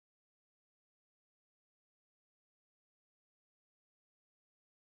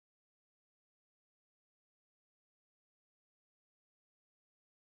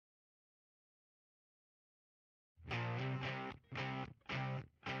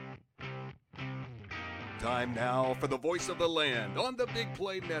Time now for the voice of the land on the Big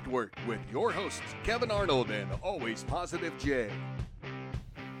Play Network with your hosts, Kevin Arnold and Always Positive Jay.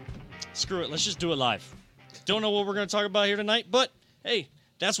 Screw it. Let's just do it live. Don't know what we're going to talk about here tonight, but hey,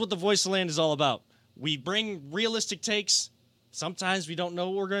 that's what the voice of the land is all about. We bring realistic takes. Sometimes we don't know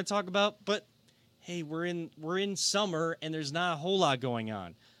what we're going to talk about, but hey, we're in summer and there's not a whole lot going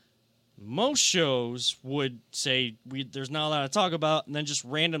on. Most shows would say there's not a lot to talk about, and then just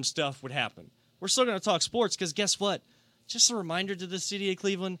random stuff would happen. We're still going to talk sports because guess what? Just a reminder to the city of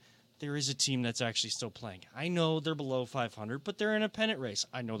Cleveland, there is a team that's actually still playing. I know they're below 500, but they're in a pennant race.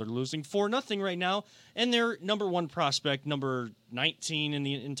 I know they're losing 4-0 right now, and their number one prospect, number 19 in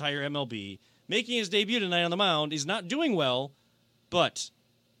the entire MLB, making his debut tonight on the mound, is not doing well, but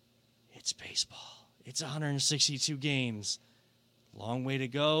it's baseball. It's 162 games. Long way to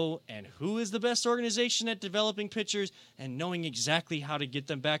go, and who is the best organization at developing pitchers and knowing exactly how to get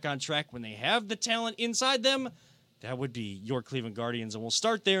them back on track when they have the talent inside them? That would be your Cleveland Guardians, and we'll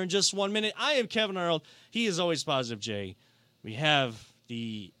start there in just 1 minute. I am Kevin Arnold. He is Always Positive Jay. We have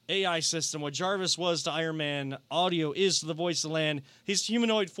the AI system. What Jarvis was to Iron Man, audio is to the voice of the land. His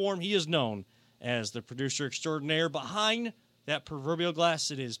humanoid form, he is known as the producer extraordinaire. Behind that proverbial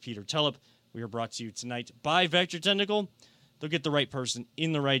glass, it is Peter Telep. We are brought to you tonight by Vector Technical. They'll get the right person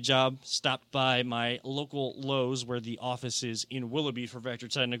in the right job. Stopped by my local Lowe's where the office is in Willoughby for Vector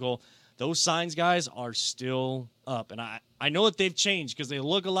Technical. Those signs, guys, are still up. And I know that they've changed because they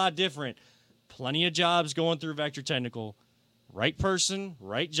look a lot different. Plenty of jobs going through Vector Technical. Right person,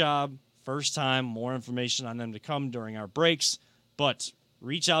 right job, first time. More information on them to come during our breaks. But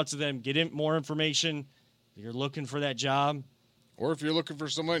reach out to them. Get in more information. If you're looking for that job. Or if you're looking for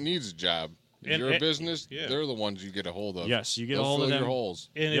someone that needs a job. If you're a business, they're the ones you get a hold of. Yes, you get a hold of them. Your holes.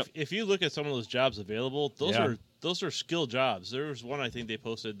 And if you look at some of those jobs available, those are skill jobs. There was one I think they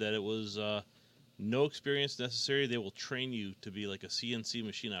posted that it was no experience necessary. They will train you to be like a CNC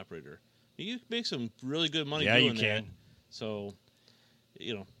machine operator. You can make some really good money doing that. Yeah, you can. So,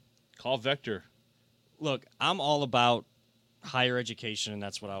 call Vector. Look, I'm all about higher education, and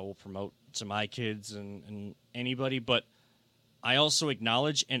that's what I will promote to my kids and anybody, but I also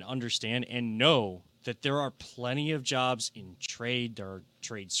acknowledge and understand and know that there are plenty of jobs in trade. There are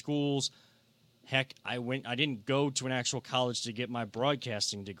trade schools. Heck, I didn't go to an actual college to get my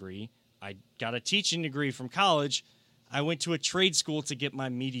broadcasting degree. I got a teaching degree from college. I went to a trade school to get my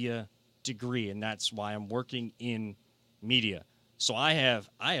media degree, and that's why I'm working in media. So I have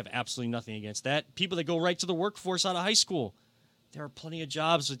absolutely nothing against that. People that go right to the workforce out of high school, there are plenty of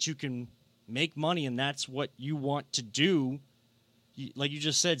jobs that you can make money, and that's what you want to do. Like you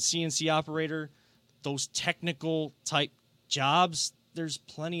just said, CNC operator, those technical type jobs, there's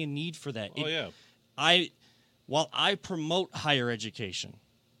plenty of need for that. While I promote higher education,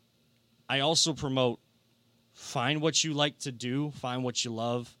 I also promote find what you like to do, find what you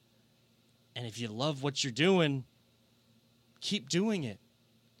love, and if you love what you're doing, keep doing it.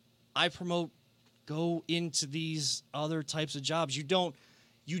 I promote go into these other types of jobs. You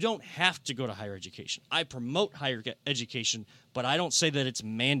don't have to go to higher education. I promote higher education, but I don't say that it's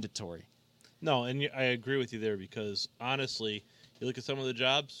mandatory. No, and I agree with you there because, honestly, you look at some of the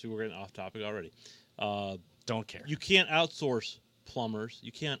jobs, we're getting off topic already. Don't care. You can't outsource plumbers.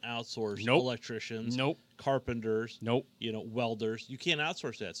 You can't outsource electricians. Nope. Carpenters. Nope. Welders. You can't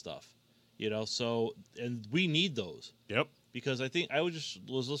outsource that stuff. So, and we need those. Yep. Because I think I was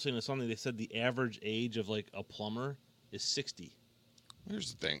listening to something, they said the average age of, like, a plumber is 60.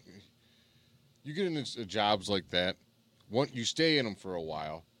 Here's the thing. You get into jobs like that, you stay in them for a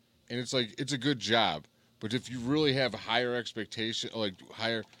while, and it's like it's a good job. But if you really have a higher expectation,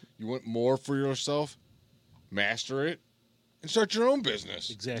 you want more for yourself, master it, and start your own business.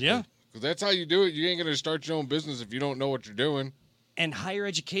 Exactly. Yeah. Because that's how you do it. You ain't going to start your own business if you don't know what you're doing. And higher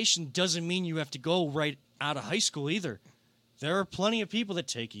education doesn't mean you have to go right out of high school either. There are plenty of people that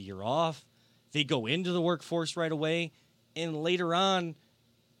take a year off. They go into the workforce right away. And later on,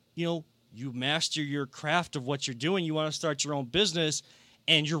 you master your craft of what you're doing. You want to start your own business,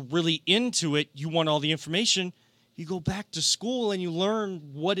 and you're really into it. You want all the information. You go back to school, and you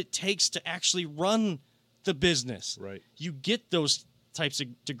learn what it takes to actually run the business. Right. You get those types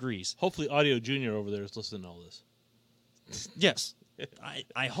of degrees. Hopefully Audio Junior over there is listening to all this. Yes.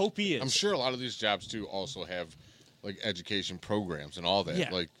 I hope he is. I'm sure a lot of these jobs, too, also have, education programs and all that.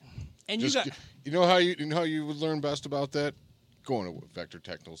 Yeah. And you know how you would learn best about that? Going to Vector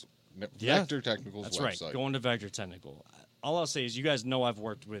Technical's website. That's right. Going to Vector Technical. All I'll say is you guys know I've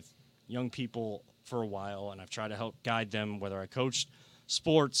worked with young people for a while, and I've tried to help guide them, whether I coached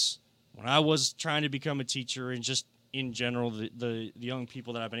sports, when I was trying to become a teacher, and just in general, the young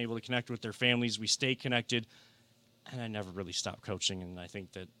people that I've been able to connect with, their families, we stay connected, and I never really stop coaching. And I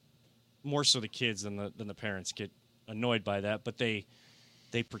think that more so the kids than the parents get annoyed by that, but they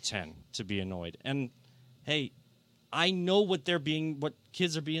pretend to be annoyed. And hey, I know what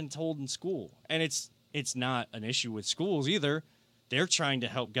kids are being told in school, and it's not an issue with schools either. They're trying to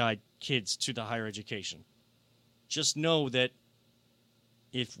help guide kids to the higher education. Just know that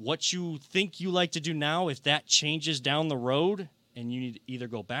if what you think you like to do now, if that changes down the road and you need to either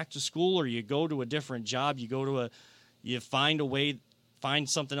go back to school or you go to a different job, you find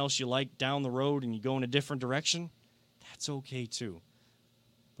something else you like down the road and you go in a different direction, that's okay too.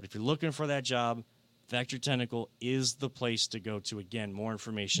 But if you're looking for that job, Vector Technical is the place to go to. Again, more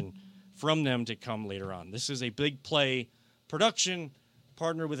information from them to come later on. This is a Big Play production,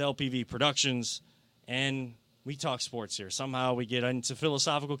 partnered with LPV Productions, and we talk sports here. Somehow we get into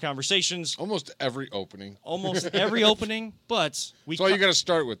philosophical conversations. Almost every opening. But that's why you got to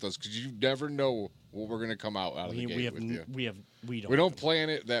start with us, because you never know what we're going to come out of the gate with you. We don't plan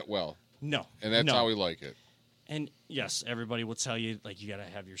it that well. No. And that's how we like it. And yes, everybody will tell you, like, you got to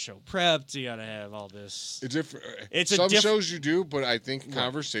have your show prepped. You got to have all this. It's different. Some shows you do, but I think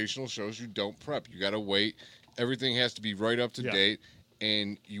conversational shows you don't prep. You got to wait. Everything has to be right up to date,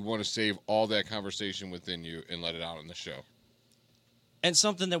 and you want to save all that conversation within you and let it out in the show. And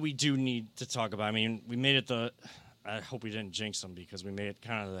something that we do need to talk about. I mean, we made it I hope we didn't jinx them, because we made it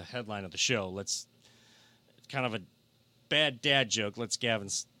kind of the headline of the show. It's kind of a bad dad joke. Let's Gavin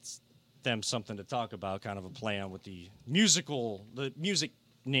them something to talk about, kind of a play on with the music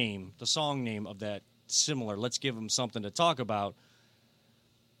name, the song name of that similar. Let's give them something to talk about.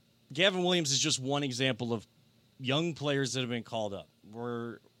 Gavin Williams is just one example of young players that have been called up.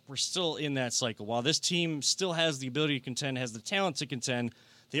 We're still in that cycle. While this team still has the ability to contend, has the talent to contend,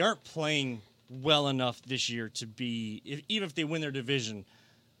 they aren't playing well enough this year to be, even if they win their division.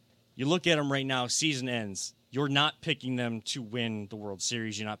 You look at them right now, season ends. You're not picking them to win the World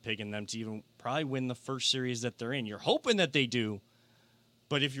Series. You're not picking them to even probably win the first series that they're in. You're hoping that they do,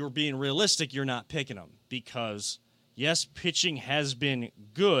 but if you're being realistic, you're not picking them because, yes, pitching has been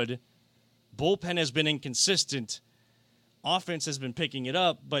good. Bullpen has been inconsistent. Offense has been picking it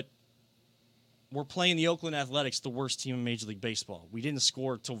up, but we're playing the Oakland Athletics, the worst team in Major League Baseball. We didn't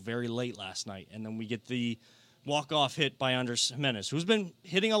score till very late last night, and then we get the walk-off hit by Andres Jimenez, who's been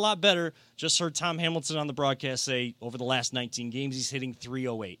hitting a lot better. Just heard Tom Hamilton on the broadcast say over the last 19 games he's hitting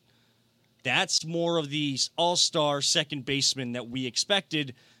 .308. That's more of the all-star second baseman that we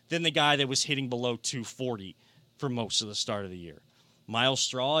expected than the guy that was hitting below .240 for most of the start of the year. Miles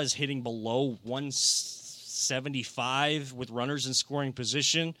Straw is hitting below 175 with runners in scoring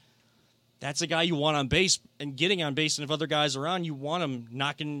position. That's a guy you want on base and getting on base, and if other guys are on, you want him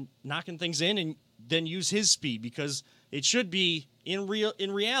knocking things in and then use his speed, because it should be in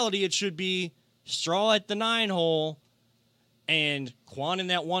reality it should be Straw at the 9 hole and Quan in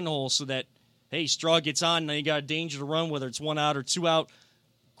that 1 hole, so that hey, Straw gets on, now you got a danger to run, whether it's 1 out or 2 out.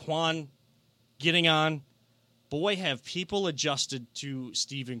 Quan getting on. Boy, have people adjusted to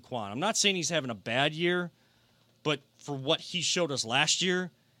Steven Kwan. I'm not saying he's having a bad year, but for what he showed us last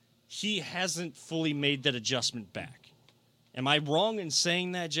year, he hasn't fully made that adjustment back. Am I wrong in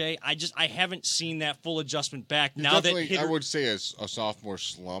saying that, Jay? I haven't seen that full adjustment back. Now that I would say a sophomore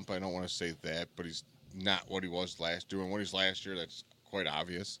slump. I don't want to say that, but he's not what he was last year. And what he's last year, that's quite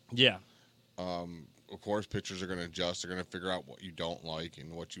obvious. Yeah. Of course, pitchers are going to adjust. They're going to figure out what you don't like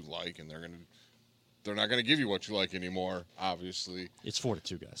and what you like, and they're not going to give you what you like anymore. Obviously, it's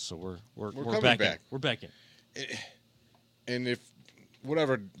 4-2, guys. So we're back. We're back in. And if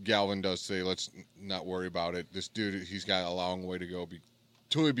whatever Gavin does say, let's not worry about it. This dude, he's got a long way to go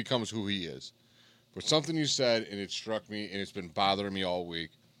till he becomes who he is. But something you said, and it struck me, and it's been bothering me all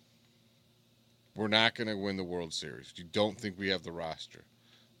week. We're not going to win the World Series. You don't think we have the roster.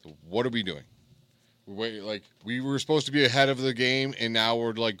 So what are we doing? We were supposed to be ahead of the game, and now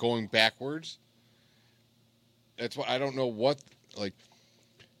we're like going backwards. That's why I don't know what, like,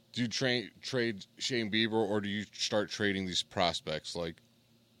 do you trade Shane Bieber, or do you start trading these prospects? Like,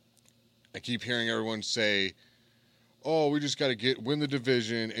 I keep hearing everyone say, oh, we just got to win the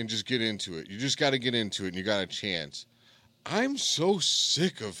division and just get into it. You just got to get into it and you got a chance. I'm so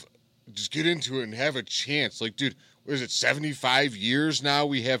sick of just get into it and have a chance. Like, dude, what is it, 75 years now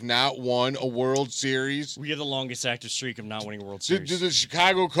we have not won a World Series? We have the longest active streak of not winning a World Series. The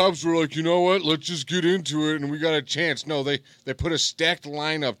Chicago Cubs were like, you know what, let's just get into it and we got a chance. No, they put a stacked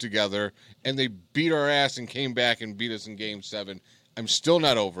lineup together and they beat our ass and came back and beat us in Game 7. I'm still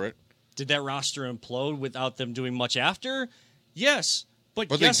not over it. Did that roster implode without them doing much after? Yes. But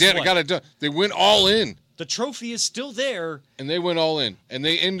they guess did. what? It got it done. They went all in. The trophy is still there. And they went all in, and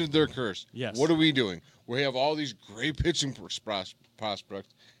they ended their curse. Yes. What are we doing? We have all these great pitching prospects,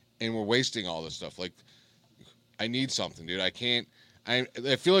 and we're wasting all this stuff. Like, I need something, dude. I can't. I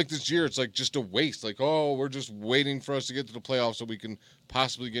feel like this year it's like just a waste. Like, oh, we're just waiting for us to get to the playoffs so we can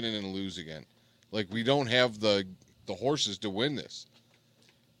possibly get in and lose again. Like, we don't have the horses to win this.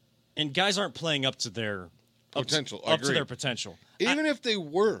 And guys aren't playing up to their potential. Up to their potential. Even if they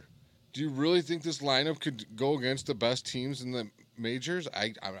were, do you really think this lineup could go against the best teams in the majors?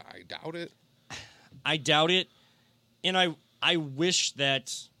 I doubt it. I doubt it. And I wish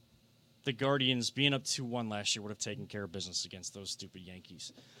that the Guardians, being up 2-1 last year, would have taken care of business against those stupid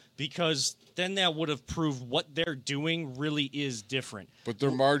Yankees. Because then that would have proved what they're doing really is different. But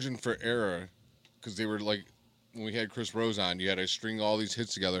their margin for error, because they were like, when we had Chris Rose on, you had to string all these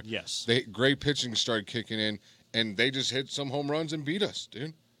hits together. Yes. Great pitching started kicking in, and they just hit some home runs and beat us,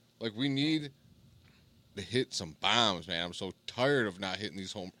 dude. Like, we need to hit some bombs, man. I'm so tired of not hitting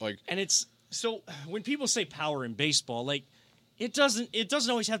these home. Like, and it's so when people say power in baseball, like it doesn't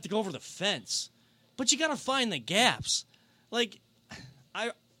always have to go over the fence, but you got to find the gaps. Like,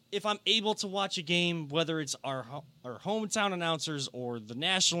 if I'm able to watch a game, whether it's our hometown announcers or the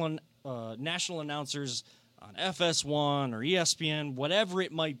national announcers on FS1 or ESPN, whatever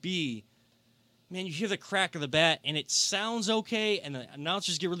it might be, man, you hear the crack of the bat, and it sounds okay, and the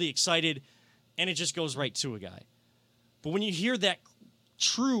announcers get really excited, and it just goes right to a guy. But when you hear that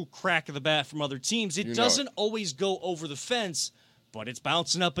true crack of the bat from other teams, it doesn't always go over the fence, but it's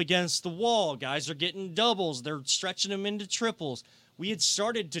bouncing up against the wall. Guys are getting doubles. They're stretching them into triples. We had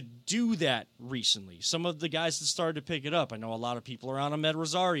started to do that recently. Some of the guys that started to pick it up. I know a lot of people are on Ahmed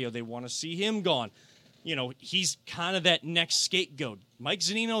Rosario. They want to see him gone. You know, he's kind of that next scapegoat. Mike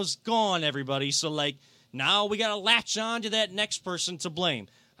Zunino's gone, everybody. So, like, now we got to latch on to that next person to blame.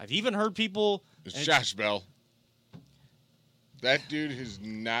 I've even heard people... It's Josh Bell. That dude has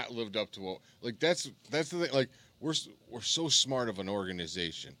not lived up to what... Like, that's the thing. Like, we're so smart of an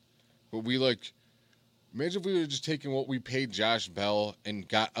organization. But we, like... Imagine if we would have just taken what we paid Josh Bell and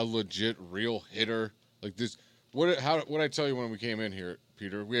got a legit, real hitter. Like this... What I tell you when we came in here,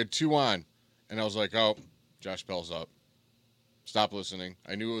 Peter? We had 2 on. And I was like, oh, Josh Bell's up. Stop listening.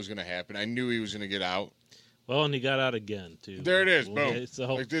 I knew it was going to happen. I knew he was going to get out. Well, and he got out again, too. There it is. Boom. Boom.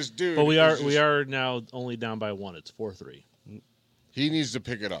 So, like this dude. But we are now only down by 1. It's 4-3. He needs to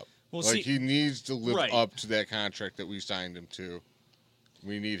pick it up. Well, he needs to live right. up to that contract that we signed him to.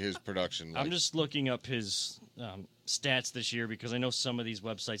 We need his production. I'm just looking up his stats this year because I know some of these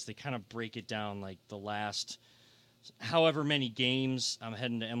websites, they kind of break it down like the last however many games. I'm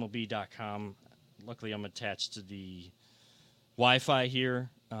heading to MLB.com. Luckily, I'm attached to the Wi-Fi here.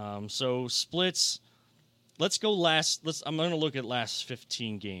 So splits. Let's go I'm going to look at last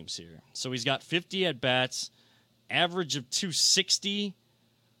 15 games here. So he's got 50 at bats, average of 260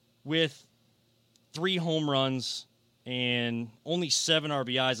 with 3 home runs and only 7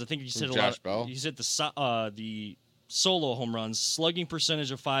 RBIs. I think you said a lot. Bell? You said the solo home runs, slugging percentage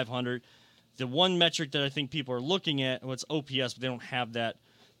of 500. The one metric that I think people are looking at, it's OPS, but they don't have that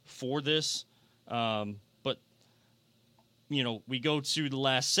for this. But you know, we go to the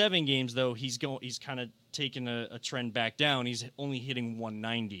last 7 games though. He's kind of taken a trend back down. He's only hitting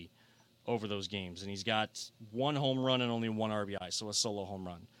 190 over those games, and he's got 1 home run and only 1 RBI, so a solo home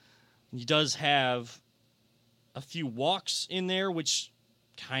run. He does have a few walks in there, which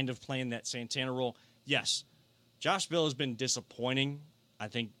kind of playing that Santana role. Yes, Josh Bell has been disappointing. I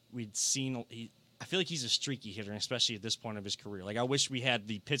think we'd seen. I feel like he's a streaky hitter, especially at this point of his career. Like, I wish we had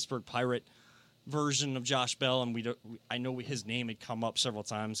the Pittsburgh Pirate version of Josh Bell, and I know his name had come up several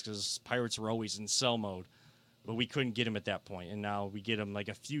times because Pirates were always in sell mode, but we couldn't get him at that point, and now we get him like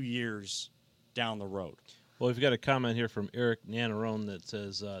a few years down the road. Well, we've got a comment here from Eric Nanarone that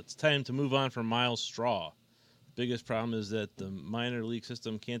says, it's time to move on from Miles Straw. Biggest problem is that the minor league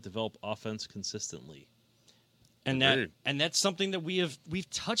system can't develop offense consistently. And that's something that we've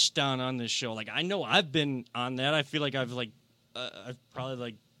touched on this show. Like, I know I've been on that. I feel like I've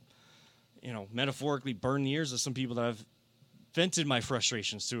probably metaphorically burned the ears of some people that I've vented my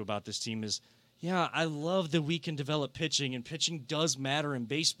frustrations to about this team. Is I love that we can develop pitching, and pitching does matter in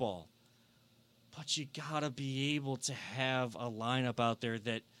baseball. But you gotta be able to have a lineup out there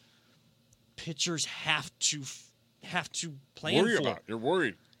that pitchers have to plan worry for. About. You're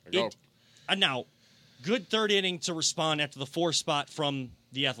worried. Now, good third inning to respond after the 4 spot from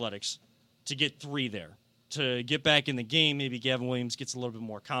the Athletics to get 3 there. To get back in the game, maybe Gavin Williams gets a little bit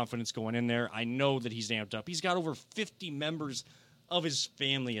more confidence going in there. I know that he's amped up. He's got over 50 members of his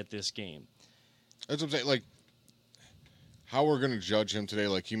family at this game. That's what I'm saying. Like, how we're going to judge him today,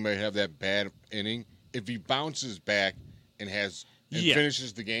 like he might have that bad inning, if he bounces back and Yeah.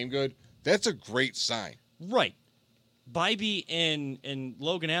 finishes the game good, that's a great sign. Right. Bybee and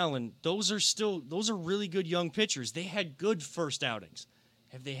Logan Allen, those are really good young pitchers. They had good first outings.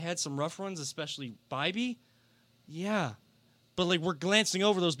 Have they had some rough runs, especially Bybee? Yeah. But like we're glancing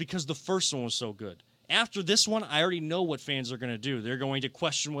over those because the first one was so good. After this one, I already know what fans are going to do. They're going to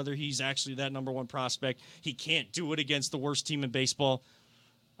question whether he's actually that number one prospect. He can't do it against the worst team in baseball.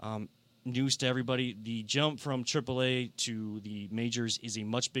 News to everybody, the jump from AAA to the majors is a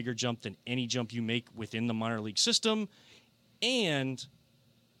much bigger jump than any jump you make within the minor league system. And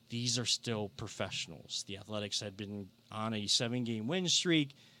these are still professionals. The Athletics had been on a 7-game win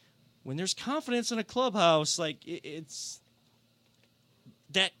streak. When there's confidence in a clubhouse, like it's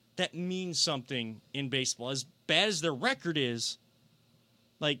that means something in baseball. As bad as their record is,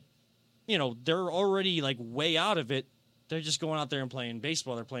 like, you know, they're already like way out of it. They're just going out there and playing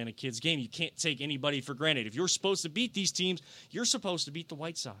baseball. They're playing a kid's game. You can't take anybody for granted. If you're supposed to beat these teams, you're supposed to beat the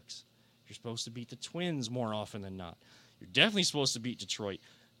White Sox. You're supposed to beat the Twins more often than not. You're definitely supposed to beat Detroit.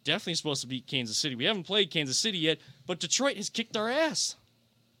 Definitely supposed to beat Kansas City. We haven't played Kansas City yet, but Detroit has kicked our ass.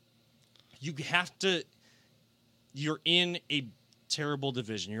 You have to – you're in a terrible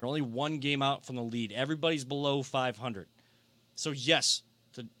division. You're only one game out from the lead. Everybody's below 500. So, yes,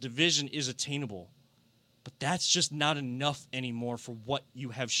 the division is attainable. But that's just not enough anymore for what you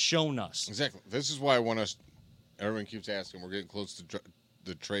have shown us. Exactly. This is why I want us. Everyone keeps asking. We're getting close to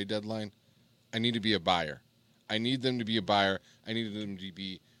the trade deadline. I need to be a buyer. I need them to be a buyer. I need them to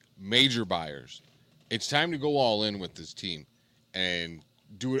be major buyers. It's time to go all in with this team and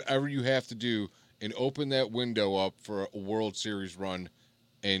do whatever you have to do and open that window up for a World Series run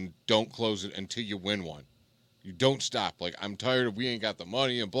and don't close it until you win one. You don't stop. Like, I'm tired of we ain't got the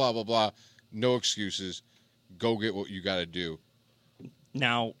money and blah, blah, blah. No excuses. Go get what you got to do.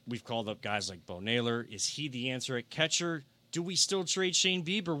 Now, we've called up guys like Bo Naylor. Is he the answer at catcher? Do we still trade Shane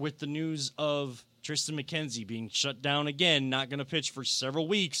Bieber with the news of Tristan McKenzie being shut down again, not going to pitch for several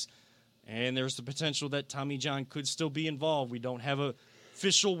weeks? And there's the potential that Tommy John could still be involved. We don't have an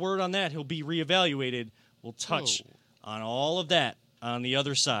official word on that. He'll be reevaluated. We'll touch on all of that on the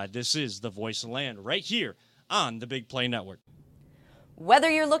other side. This is the Voice of the Land right here on the Big Play Network. Whether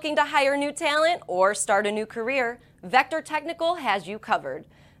you're looking to hire new talent or start a new career, Vector Technical has you covered.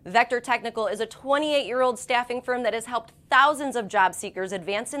 Vector Technical is a 28-year-old staffing firm that has helped thousands of job seekers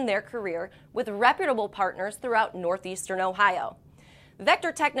advance in their career with reputable partners throughout northeastern Ohio.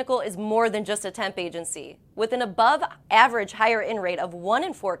 Vector Technical is more than just a temp agency. With an above-average hire-in rate of 1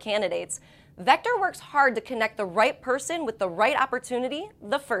 in 4 candidates, Vector works hard to connect the right person with the right opportunity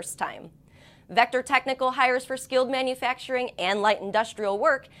the first time. Vector Technical hires for skilled manufacturing and light industrial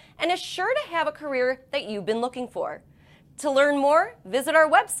work and is sure to have a career that you've been looking for. To learn more, visit our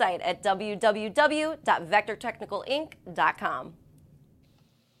website at www.vectortechnicalinc.com.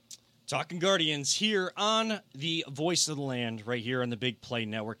 Talking Guardians here on the Voice of the Land, right here on the Big Play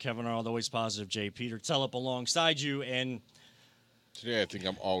Network. Kevin Arnold, always positive. Jay Peter Tellup alongside you. And today I think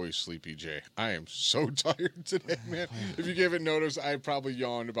I'm always sleepy, Jay. I am so tired today, man. If you gave it notice, I probably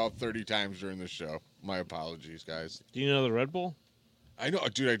yawned about 30 times during the show. My apologies, guys. Do you know the Red Bull? I know,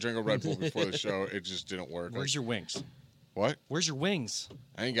 dude, I drank a Red Bull before the show. It just didn't work. Where's your wings? What? Where's your wings?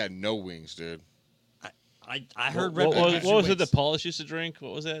 I ain't got no wings, dude. I heard Red What Bull. was it that Paulus used to drink?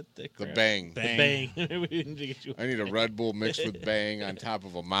 What was that? The Bang. Bang. Bang. We didn't get you. I need a Red Bull mixed with Bang on top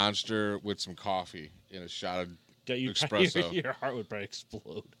of a Monster with some coffee and a shot of espresso. Your heart would probably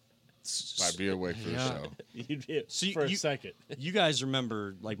explode. I'd be awake for the show. You'd be So for a second. You guys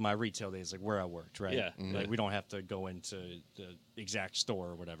remember like my retail days, like where I worked, right? Yeah. Like we don't have to go into the exact store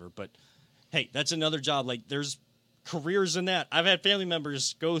or whatever, but hey, that's another job. Like there's careers in that. I've had family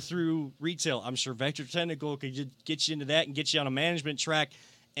members go through retail. I'm sure Vector Technical could get you into that and get you on a management track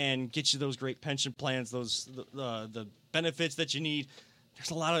and get you those great pension plans, the benefits that you need.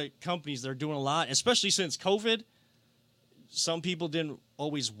 There's a lot of companies that are doing a lot, especially since COVID. Some people didn't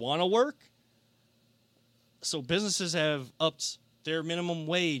always want to work. So businesses have upped their minimum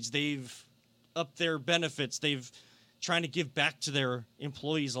wage. They've upped their benefits. They've trying to give back to their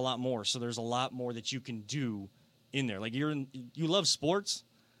employees a lot more. So there's a lot more that you can do in there. Like you love sports.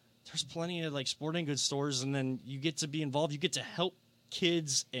 There's plenty of like sporting goods stores, and then you get to be involved. You get to help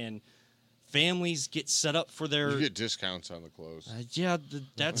kids and families get set up for their. You get discounts on the clothes. That's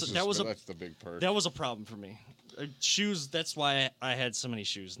the big perk. That was a problem for me. Shoes. That's why I had so many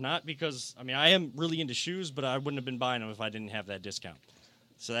shoes. Not because I am really into shoes, but I wouldn't have been buying them if I didn't have that discount.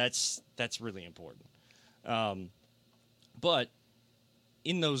 So that's really important. But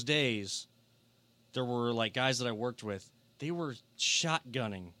in those days, there were like guys that I worked with. They were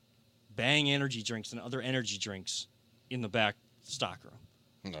shotgunning Bang energy drinks and other energy drinks in the back stockroom.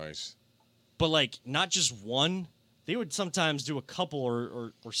 Nice. But, like, not just one. They would sometimes do a couple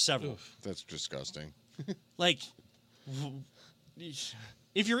or several. Oof, that's disgusting. Like,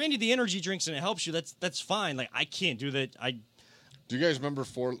 if you're into the energy drinks and it helps you, that's fine. Like, I can't do that. Do you guys remember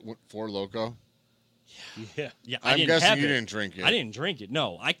Four Loko? Yeah. Yeah, I'm guessing you didn't drink it. I didn't drink it.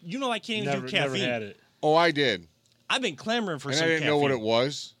 No, I can't even do caffeine. Never had it. Oh, I did. I've been clamoring for And some I didn't caffeine. know what it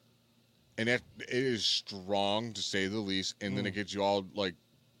was. And it is strong, to say the least. And then it gets you all, like,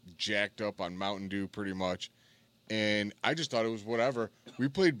 jacked up on Mountain Dew pretty much. And I just thought it was whatever. We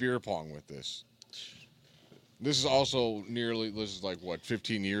played beer pong with this. This is also this is like, what,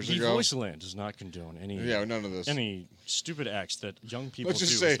 15 years The ago? Voiceland does not condone any None of this. any stupid acts that young people Let's do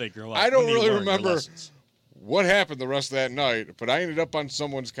just as say, they grow up. I don't when they really learn their remember lessons. what happened the rest of that night, but I ended up on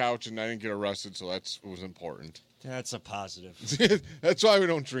someone's couch and I didn't get arrested, so that was important. That's a positive. That's why we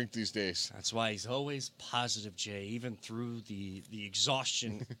don't drink these days. That's why he's always positive, Jay, even through the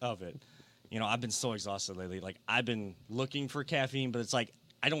exhaustion of it. You know, I've been so exhausted lately. Like, I've been looking for caffeine, but it's like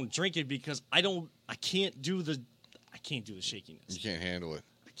I don't drink it because I can't do the shakiness. You can't handle it.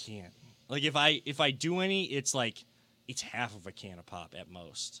 I can't. Like, if I do any, it's like it's half of a can of pop at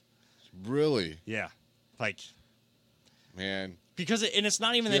most. Really? Yeah. Like, man. Because it's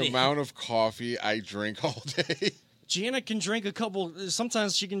not even the that amount of coffee I drink all day. Jana can drink a couple.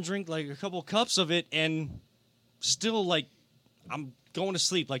 Sometimes she can drink like a couple cups of it, and still, like, I'm going to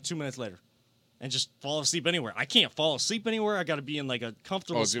sleep like 2 minutes later, and just fall asleep anywhere. I can't fall asleep anywhere. I got to be in like a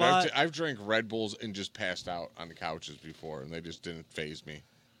comfortable spot. I've drank Red Bulls and just passed out on the couches before, and they just didn't faze me.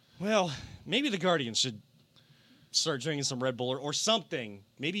 Well, maybe the Guardians should start drinking some Red Bull or something.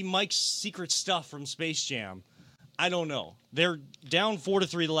 Maybe Mike's secret stuff from Space Jam. I don't know. They're down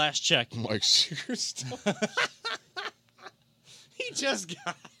 4-3 the last check. Mike's secret stuff. He just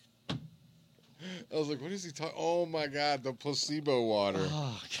got. I was like, what is he talking? Oh my God, the placebo water.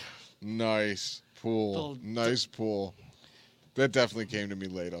 Oh, God. Nice pool. Nice pool. That definitely came to me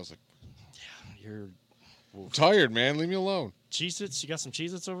late. I was like, Yeah, you're. I'm tired, man. Leave me alone. Cheez-Its? You got some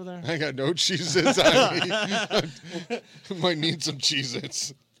Cheez-Its over there? I got no Cheez-Its on me. Might need some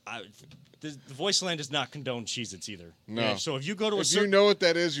Cheez-Its. The Voiceland does not condone Cheez-Its either. No. Yeah, so if you go to you know what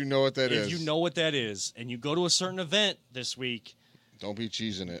that is, you know what that is. If you know what that is, and you go to a certain event this week, don't be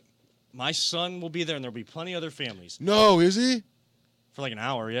cheesing it. My son will be there, and there'll be plenty of other families. No, is he? For like an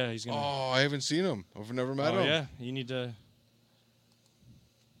hour, yeah. He's gonna. Oh, I haven't seen him. I've never met him. Yeah, you need to.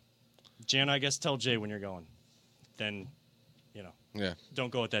 Jan, I guess tell Jay when you're going. Then, you know. Yeah.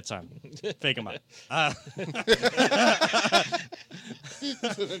 Don't go at that time. Fake him out.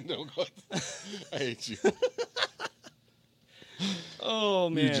 Don't go. I hate you. Oh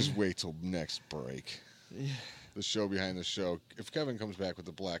man. You just wait till next break. Yeah. The show behind the show. If Kevin comes back with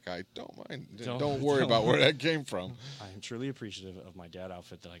a black eye, don't mind. Don't worry about where that came from. I am truly appreciative of my dad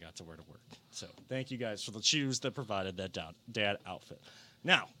outfit that I got to wear to work. So thank you guys for the shoes that provided that dad outfit.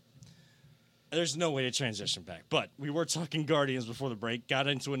 Now, there's no way to transition back, but we were talking Guardians before the break. Got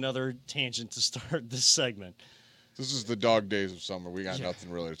into another tangent to start this segment. This is the dog days of summer. We got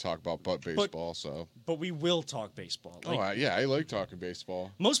nothing really to talk about but baseball. But we will talk baseball. Like, I like talking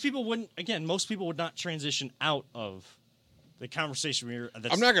baseball. Most people would not transition out of the conversation we were.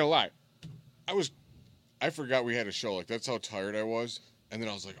 I'm not gonna lie, I forgot we had a show. Like, that's how tired I was. And then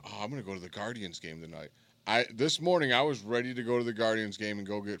I was like, oh, I'm gonna go to the Guardians game tonight. This morning I was ready to go to the Guardians game and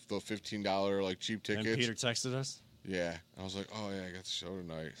go get the $15 like cheap tickets. And Peter texted us. Yeah, I was like, oh yeah, I got the show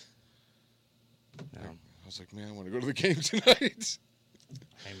tonight. No. I was like, man, I want to go to the game tonight.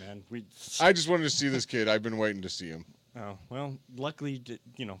 Hey man, I just wanted to see this kid. I've been waiting to see him. Oh well, luckily,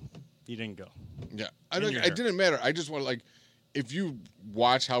 you didn't go. Yeah, it didn't matter. I just want if you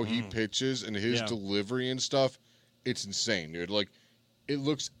watch how he pitches and his delivery and stuff, it's insane, dude. Like, it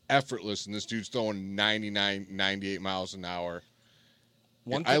looks effortless, and this dude's throwing 99, 98 miles an hour.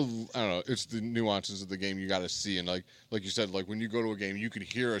 I don't know. It's the nuances of the game you got to see, and like you said, like when you go to a game, you can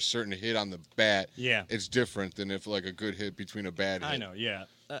hear a certain hit on the bat. Yeah, it's different than if like a good hit between a bad hit. I know. Yeah,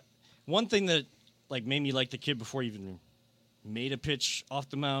 one thing that like made me like the kid before he even made a pitch off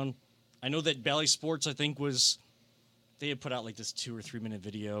the mound. I know that Bally Sports, I think, they had put out like this 2 or 3 minute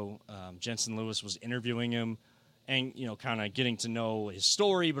video. Jensen Lewis was interviewing him, and kind of getting to know his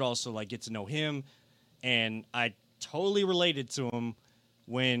story, but also like get to know him, and I totally related to him.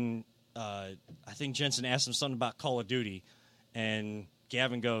 When I think Jensen asked him something about Call of Duty, and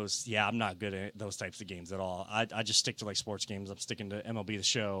Gavin goes, yeah, I'm not good at those types of games at all. I just stick to like sports games. I'm sticking to MLB The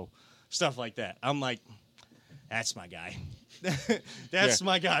Show, stuff like that. I'm like, that's my guy. That's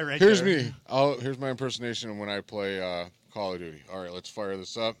my guy Here's me. Here's my impersonation when I play Call of Duty. All right, let's fire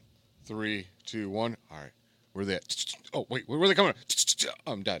this up. 3, 2, 1. All right. Where they at? Oh, wait. Where are they coming?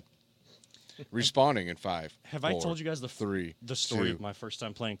 I'm dead. Respawning in 5. Have 4, I told you guys the 3, story 2, of my first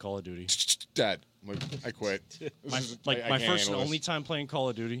time playing Call of Duty? Dead. I quit. My I can't first and handle only this. time playing Call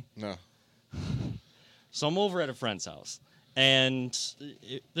of Duty. No. So I'm over at a friend's house, and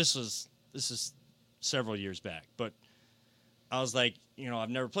this is several years back. But I was like, I've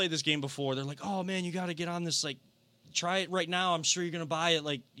never played this game before. They're like, oh man, you got to get on this. Like, try it right now. I'm sure you're gonna buy it.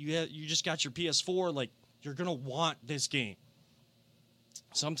 Like, you just got your PS4. Like, you're gonna want this game.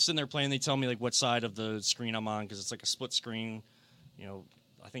 So I'm sitting there playing. They tell me like what side of the screen I'm on because it's like a split screen.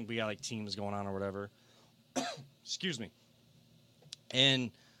 I think we got like teams going on or whatever. Excuse me.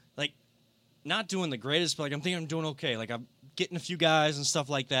 And like, not doing the greatest, but like I'm thinking I'm doing okay. Like I'm getting a few guys and stuff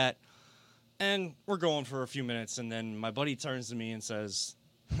like that. And we're going for a few minutes, and then my buddy turns to me and says,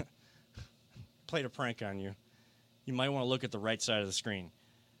 "Played a prank on you. You might want to look at the right side of the screen."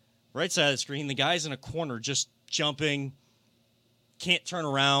 Right side of the screen, the guy's in a corner just jumping, can't turn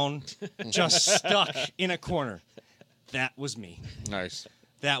around, just stuck in a corner. That was me. Nice.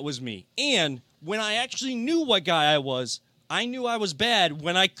 That was me. And when I actually knew what guy I was, I knew I was bad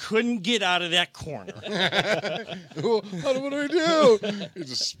when I couldn't get out of that corner. What do I do? You're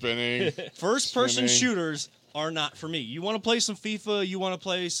just spinning. First-person shooters are not for me. You want to play some FIFA, you want to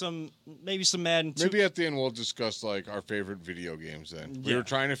play maybe some Madden. Maybe at the end we'll discuss like our favorite video games then. We were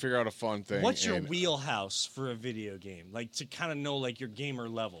trying to figure out a fun thing. What's your wheelhouse for a video game? Like to kind of know like your gamer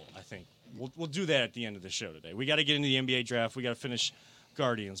level, I think. We'll do that at the end of the show today. We got to get into the NBA draft. We got to finish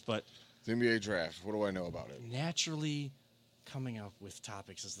Guardians, but the NBA draft, what do I know about it? Naturally coming up with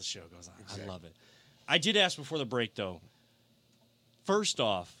topics as the show goes on. Exactly. I love it. I did ask before the break though. First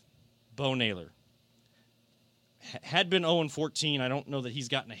off, Bo Naylor had been 0-14. I don't know that he's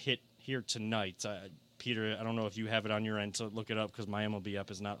gotten a hit here tonight. Peter, I don't know if you have it on your end to look it up because my MLB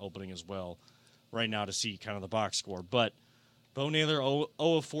app is not opening as well right now to see kind of the box score. But Bo Naylor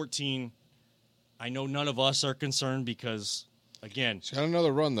 0-14. I know none of us are concerned because, again... He's got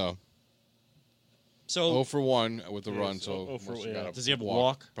another run, though. So 0 for 1 with the run. So does he have a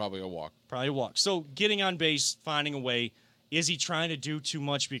walk? Probably a walk. Probably a walk. So getting on base, finding a way. Is he trying to do too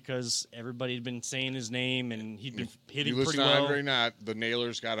much because everybody had been saying his name and he'd been hitting pretty well? You listen to Andre Knott, the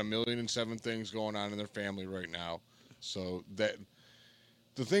Nailers got 1,000,007 things going on in their family right now. So that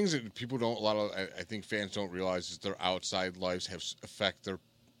the things that people don't, I think fans don't realize is their outside lives affect their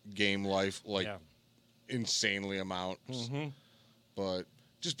game life insanely amounts. Mm-hmm. But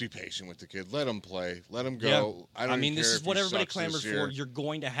just be patient with the kid. Let him play. Let him go. Yeah. I mean, this is what everybody clamored for. You're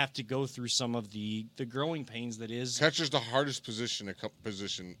going to have to go through some of the growing pains that is. Catcher's the hardest position to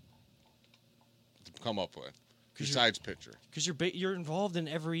come up with, besides pitcher. Because you're involved in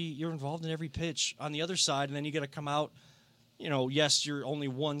every pitch on the other side, and then you got to come out. Yes, you're only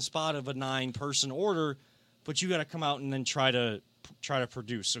one spot of a 9-person order, but you got to come out and then try to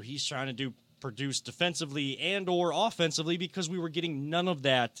produce. So he's trying to produce defensively and or offensively because we were getting none of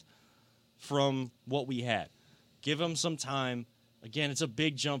that from what we had. Give him some time. Again, it's a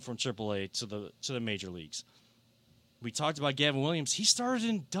big jump from AAA to the major leagues. We talked about Gavin Williams. He started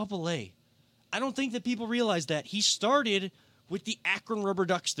in AA. I don't think that people realize that. He started with the Akron Rubber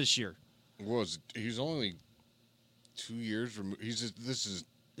Ducks this year. He's only 2 years removed. This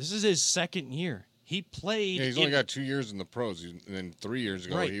is his second year. He played. Yeah, he's only got 2 years in the pros, and then 3 years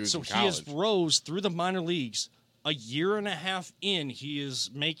ago he was in college. So he has rose through the minor leagues. A year and a half in, he is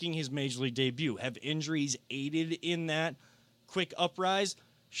making his major league debut. Have injuries aided in that quick uprise?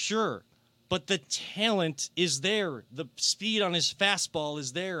 Sure. But the talent is there. The speed on his fastball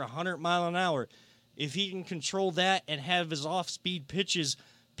is there, 100 mile an hour. If he can control that and have his off-speed pitches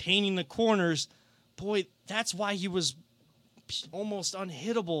painting the corners, boy, that's why he was almost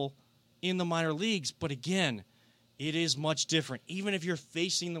unhittable in the minor leagues. But again, it is much different. Even if you're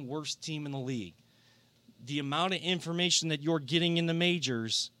facing the worst team in the league, the amount of information that you're getting in the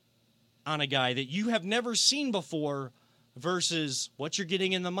majors on a guy that you have never seen before versus what you're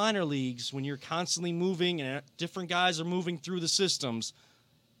getting in the minor leagues when you're constantly moving and different guys are moving through the systems,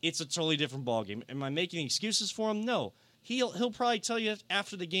 it's a totally different ballgame. Am I making excuses for him? No. He'll probably tell you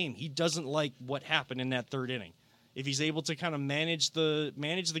after the game he doesn't like what happened in that third inning. If he's able to kind of manage the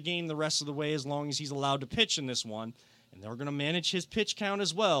game the rest of the way as long as he's allowed to pitch in this one, and they're going to manage his pitch count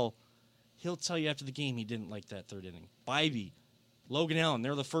as well, he'll tell you after the game he didn't like that third inning. Bybee, Logan Allen,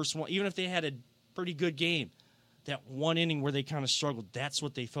 they're the first one. Even if they had a pretty good game, that one inning where they kind of struggled, that's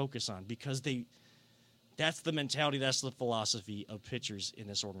what they focus on because that's the mentality, that's the philosophy of pitchers in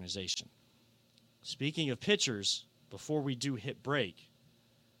this organization. Speaking of pitchers, before we do hit break,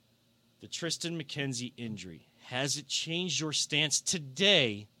 the Tristan McKenzie injury. Has it changed your stance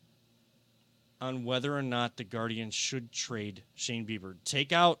today on whether or not the Guardians should trade Shane Bieber.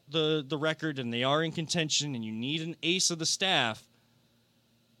 Take out the record, and they are in contention, and you need an ace of the staff.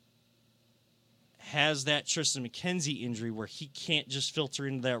 Has that Tristan McKenzie injury where he can't just filter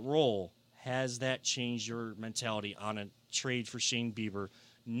into that role, has that changed your mentality on a trade for Shane Bieber,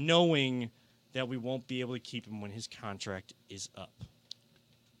 knowing that we won't be able to keep him when his contract is up?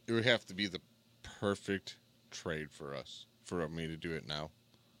 It would have to be the perfect trade for us, for me to do it now.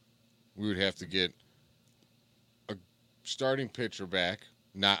 We would have to get a starting pitcher back,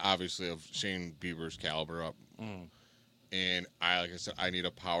 not obviously of Shane Bieber's caliber up. And like I said, I need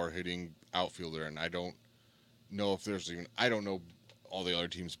a power hitting outfielder, and I don't know if I don't know all the other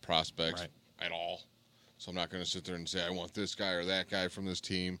team's prospects at all. So I'm not going to sit there and say I want this guy or that guy from this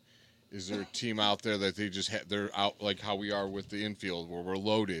team. Is there a team out there that they're out like how we are with the infield, where we're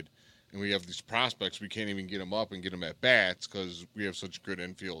loaded and we have these prospects, we can't even get them up and get them at bats because we have such good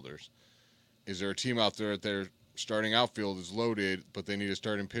infielders? Is there a team out there that their starting outfield is loaded, but they need a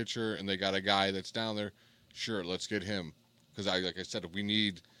starting pitcher and they got a guy that's down there? Sure, let's get him. Because like I said, we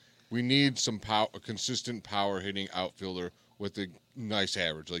need some a consistent power hitting outfielder with a nice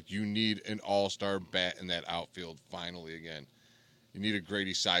average. Like, you need an all-star bat in that outfield finally again. You need a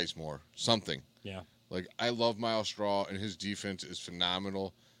Grady Sizemore, something. Yeah. Like, I love Miles Straw, and his defense is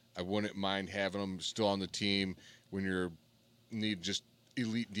phenomenal. I wouldn't mind having him still on the team when you need just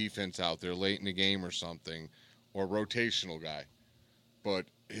elite defense out there late in the game or something, or a rotational guy. But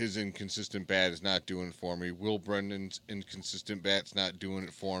his inconsistent bat is not doing it for me. Will Brendan's inconsistent bat's not doing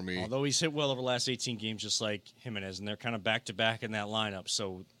it for me. Although he's hit well over the last 18 games, just like Jimenez, and they're kind of back-to-back in that lineup.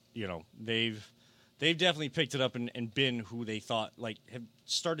 So, they've definitely picked it up and been who they thought, have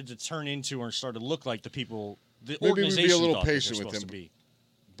started to turn into or started to look like the people, the Maybe organization we'd be a little thought patient they were with him. supposed to be.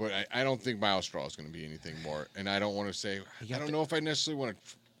 But I don't think Miles Straw is going to be anything more. And I don't want to say, I don't know if I necessarily want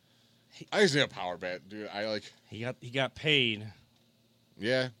to. I just need a power bat, dude. He got paid.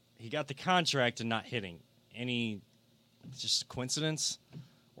 Yeah. He got the contract and not hitting. Just a coincidence?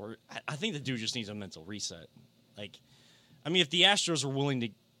 Or I think the dude just needs a mental reset. If the Astros were willing to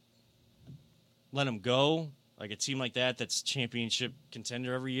let him go, like a team like that's championship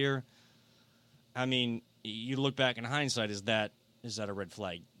contender every year, you look back in hindsight, is that a red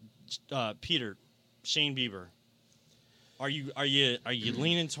flag? Peter, Shane Bieber, are you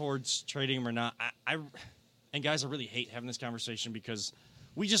leaning towards trading him or not? And guys, I really hate having this conversation because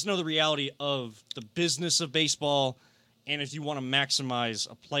we just know the reality of the business of baseball, and if you want to maximize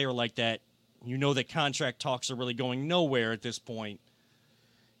a player like that, that contract talks are really going nowhere at this point.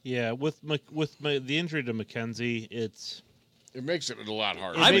 Yeah, with the injury to McKenzie, it makes it a lot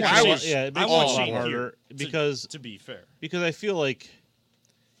harder. It makes I it a want lot Shane harder because to be fair, because I feel like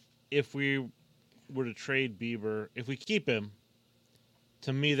if we were to trade Bieber, if we keep him,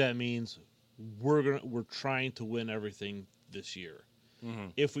 to me that means we're trying to win everything this year. Mm-hmm.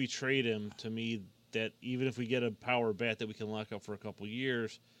 If we trade him, to me, that even if we get a power bat that we can lock up for a couple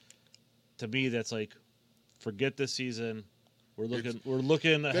years, to me that's like, forget this season. We're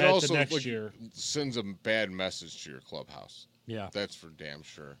looking ahead to next year. Sends a bad message to your clubhouse. Yeah, that's for damn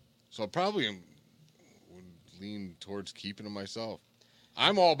sure. So I probably would lean towards keeping him myself.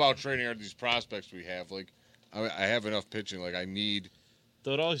 I'm all about trading out these prospects we have. I have enough pitching. I need.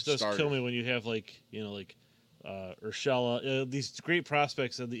 Though it always does kill me when you have Urshela, these great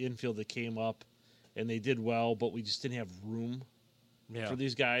prospects of the infield that came up, and they did well, but we just didn't have room for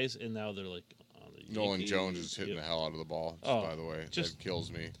these guys, and now they're on the Nolan Jones is hitting the hell out of the ball. By the way, that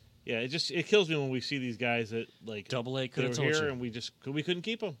kills me. Yeah, it kills me when we see these guys that Double-A could have told here you, and we couldn't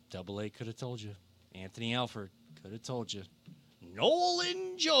keep them. Double-A could have told you. Anthony Alford could have told you.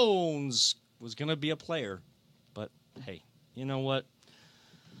 Nolan Jones was going to be a player, but hey, you know what?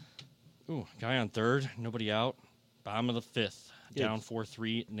 Ooh, guy on third, nobody out. Bottom of the fifth, down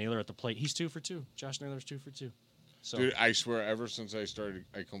 4-3. Naylor at the plate. He's 2 for 2. Josh Naylor's 2 for 2. So, dude, I swear, ever since I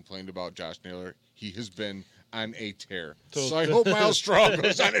complained about Josh Naylor, he has been on a tear. So I hope Miles Straw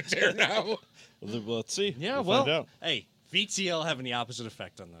goes on a tear now. Let's see. Yeah, we'll find out. Hey, VTL having the opposite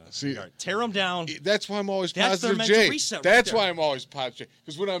effect on the guard. Tear them down. That's why I'm always That's positive, their mental Jay. reset That's right why I'm always positive.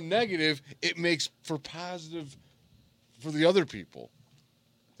 Because when I'm negative, it makes for positive for the other people.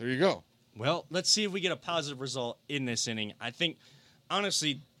 There you go. Well, let's see if we get a positive result in this inning. I think,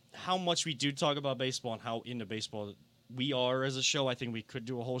 honestly, how much we do talk about baseball and how into baseball we are as a show, I think we could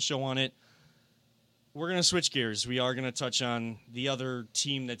do a whole show on it. We're going to switch gears. We are going to touch on the other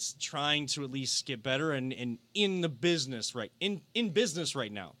team that's trying to at least get better and in the business in business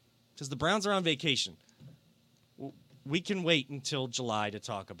right now, because the Browns are on vacation. We can wait until July to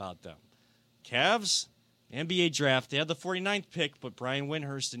talk about them. Cavs, NBA draft, they had the 49th pick, but Brian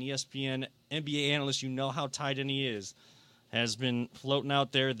Windhurst and ESPN NBA analyst, you know how tight end he is, has been floating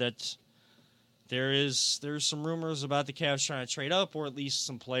out there that there's some rumors about the Cavs trying to trade up, or at least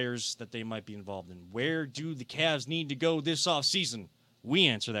some players that they might be involved in. Where do the Cavs need to go this offseason? We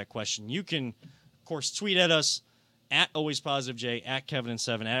answer that question. You can, of course, tweet at us at AlwaysPositiveJ, at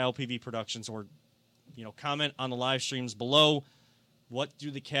Kevin7, at LPV Productions, or comment on the live streams below. What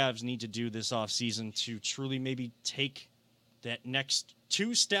do the Cavs need to do this offseason to truly maybe take that next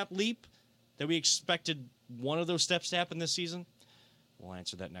two-step leap that we expected one of those steps to happen this season? We'll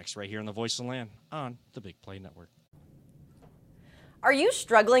answer that next right here on the Voice of the Land on the Big Play Network. Are you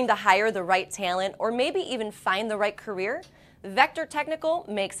struggling to hire the right talent or maybe even find the right career? Vector Technical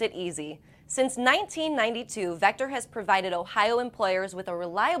makes it easy. Since 1992, Vector has provided Ohio employers with a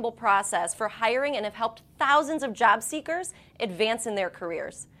reliable process for hiring and have helped thousands of job seekers advance in their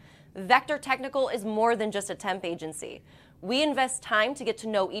careers. Vector Technical is more than just a temp agency. We invest time to get to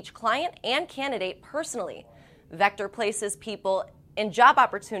know each client and candidate personally. Vector places people in job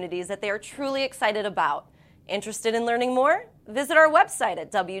opportunities that they are truly excited about. Interested in learning more? Visit our website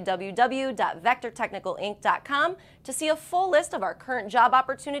at www.vectortechnicalinc.com to see a full list of our current job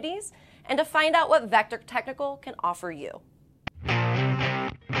opportunities and to find out what Vector Technical can offer you.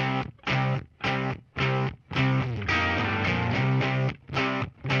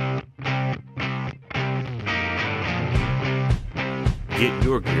 Get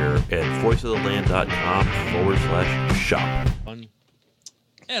your gear at voiceoftheland.com/shop.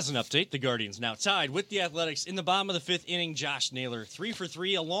 As an update, the Guardians now tied with the Athletics in the bottom of the fifth inning. Josh Naylor 3 for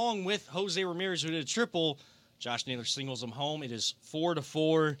 3, along with Jose Ramirez, who did a triple. Josh Naylor singles him home. It is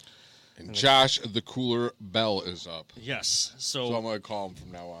 4-4. And Josh, the cooler bell is up. Yes. So I'm going to call him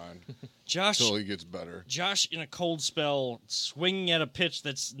from now on. Josh, until he gets better. Josh in a cold spell, swinging at a pitch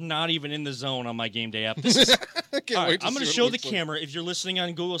that's not even in the zone on my game day app. All right, I'm going to show the camera. If you're listening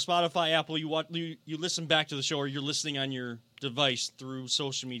on Google, Spotify, Apple, you listen back to the show, or you're listening on your device through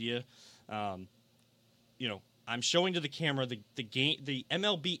social media. I'm showing to the camera the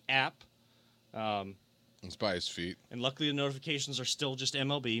MLB app. It's by his feet. And luckily the notifications are still just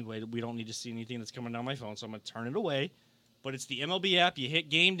MLB. We don't need to see anything that's coming down my phone, so I'm going to turn it away. But it's the MLB app. You hit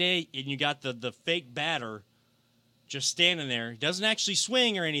game day, and you got the fake batter just standing there. He doesn't actually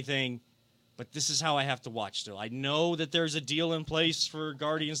swing or anything, but this is how I have to watch still. I know that there's a deal in place for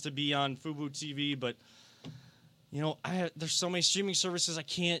Guardians to be on Fubo TV, but there's so many streaming services I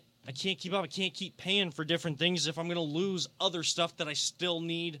can't keep up. I can't keep paying for different things if I'm going to lose other stuff that I still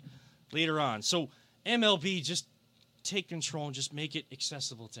need later on. So MLB, just take control and just make it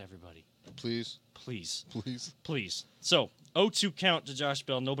accessible to everybody. Please. So, 0-2 count to Josh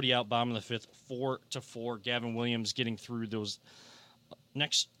Bell. Nobody out. Bottom of the fifth. 4-4. Gavin Williams getting through those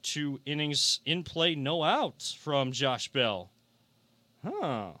next two innings in play. No out from Josh Bell.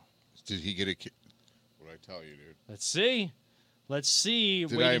 Huh. Did he get a kick? What did I tell you, dude? Let's see.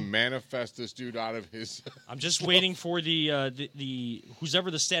 Did I manifest this dude out of his? I'm just waiting for the who's ever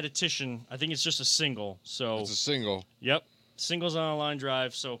the statistician. I think it's just a single. So it's a single. Yep, singles on a line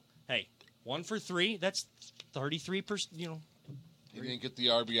drive. So hey, 1 for 3. That's 33%. He didn't get the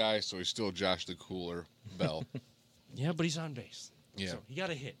RBI, so he's still Josh the Cooler Bell. Yeah, but he's on base. Yeah, so he got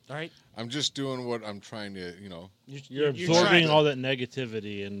a hit. All right. I'm just doing what I'm trying to. You're absorbing all that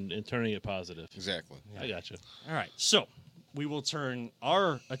negativity and turning it positive. Exactly. Yeah. I gotcha. All right. So we will turn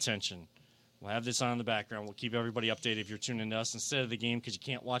our attention. We'll have this on in the background. We'll keep everybody updated if you're tuning to us instead of the game because you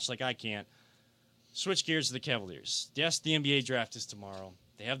can't watch like I can't. Switch gears to the Cavaliers. Yes, the NBA draft is tomorrow.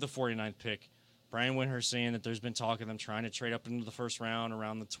 They have the 49th pick. Brian Windhorst saying that there's been talk of them trying to trade up into the first round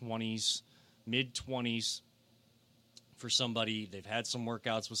around the 20s, mid-20s for somebody. They've had some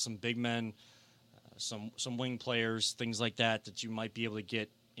workouts with some big men, some wing players, things like that you might be able to get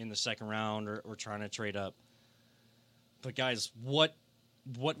in the second round or trying to trade up. But guys, what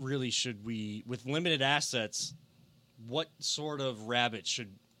really should we, with limited assets, what sort of rabbit should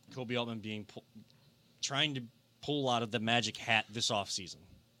Kobe Altman being trying to pull out of the magic hat this offseason?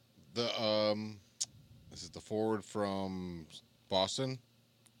 This is the forward from Boston,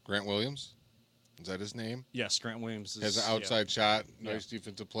 Grant Williams. Is that his name? Yes, Grant Williams has an outside shot. Nice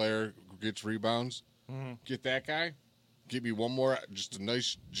defensive player, gets rebounds. Mm-hmm. Get that guy. Give me one more, just a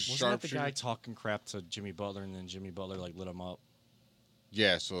nice, sharp. Wasn't that the guy talking crap to Jimmy Butler, and then Jimmy Butler lit him up?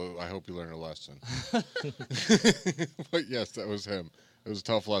 Yeah, so I hope you learned a lesson. But yes, that was him. It was a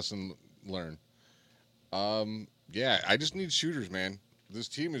tough lesson learned. I just need shooters, man. This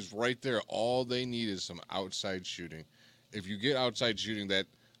team is right there. All they need is some outside shooting. If you get outside shooting, that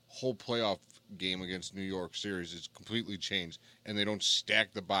whole playoff game against New York series is completely changed, and they don't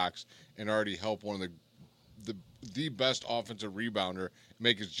stack the box and already help one of the the best offensive rebounder,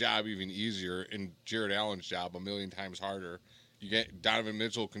 make his job even easier, and Jared Allen's job a million times harder. You get Donovan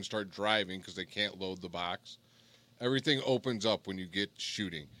Mitchell can start driving because they can't load the box. Everything opens up when you get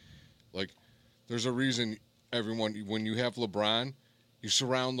shooting. Like, there's a reason when you have LeBron, you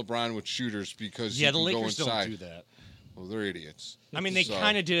surround LeBron with shooters because yeah, you the can Lakers go inside. don't do that. Well, they're idiots. I mean, they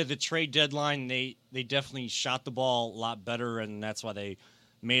kind of did at the trade deadline. They definitely shot the ball a lot better, and that's why they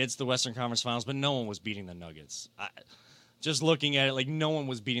made it to the Western Conference Finals. But no one was beating the Nuggets. Just looking at it, like no one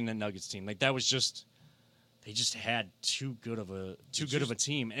was beating the Nuggets team. Like that was just they just had too good of a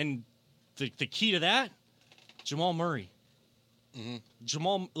team. And the key to that, Jamal Murray. Mm-hmm.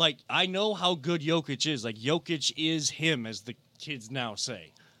 Jamal, like I know how good Jokic is. Like Jokic is him, as the kids now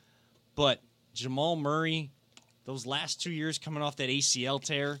say. But Jamal Murray, those last 2 years coming off that ACL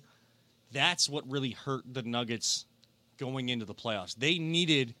tear, that's what really hurt the Nuggets going into the playoffs. They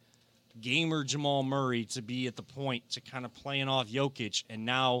needed gamer Jamal Murray to be at the point to kind of playing off Jokic, and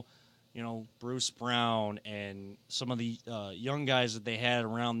now, you know, Bruce Brown and some of the young guys that they had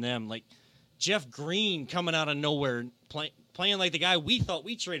around them, like Jeff Green coming out of nowhere, playing like the guy we thought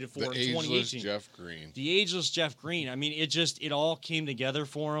we traded for in 2018. The ageless Jeff Green. The ageless Jeff Green. I mean, it all came together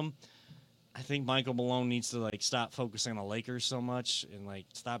for him. I think Michael Malone needs to like stop focusing on the Lakers so much and like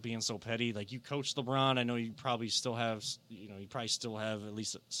stop being so petty. Like you coach LeBron, I know you probably still have at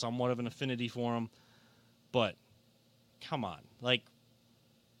least somewhat of an affinity for him, but come on, like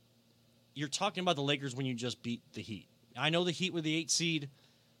you're talking about the Lakers when you just beat the Heat. I know the Heat were the 8th seed,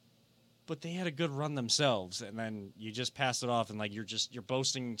 but they had a good run themselves, and then you just pass it off and like you're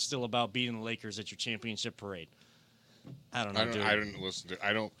boasting still about beating the Lakers at your championship parade. I don't know. I didn't listen to.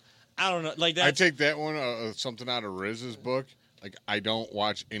 I don't know. Like that. I take that one something out of Riz's book. Like I don't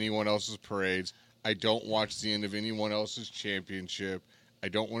watch anyone else's parades. I don't watch the end of anyone else's championship. I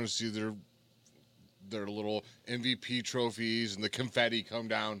don't want to see their little MVP trophies and the confetti come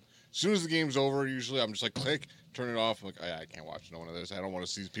down. As soon as the game's over, usually I'm just like click, turn it off. I'm like I can't watch no one of this. I don't want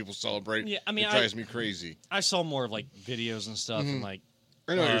to see people celebrate. Yeah, I mean, it drives me crazy. I saw more of like videos and stuff and like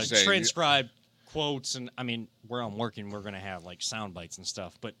I know what you're saying. transcribe quotes, and I mean, where I'm working, we're gonna have like sound bites and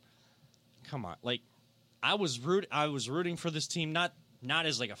stuff, but. Come on, like I was rooting for this team, not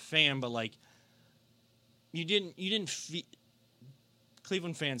as like a fan, but like you didn't.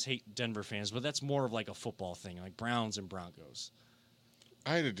 Cleveland fans hate Denver fans, but that's more of like a football thing, like Browns and Broncos.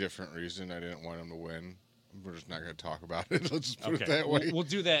 I had a different reason. I didn't want them to win. We're just not going to talk about it. Let's just put it that way. We'll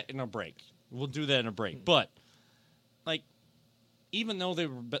do that in a break. But like, even though they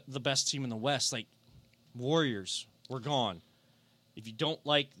were the best team in the West, like Warriors were gone. If you don't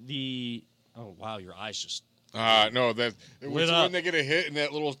like the oh wow, your eyes just no, that when they get a hit in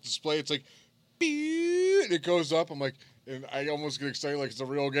that little display, it's like beep, it goes up. I'm like, and I almost get excited like it's a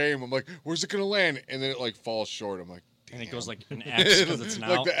real game. I'm like, where's it gonna land? And then it like falls short. I'm like, damn. And it goes like an X because it's an out.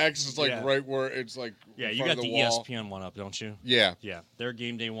 Like the X is like right where it's like in you front got of the wall. ESPN one up, don't you? Yeah, their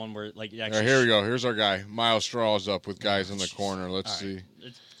game day one where like actually. Right, here we go. Here's our guy. Miles Straw's up with guys in the corner. Let's see.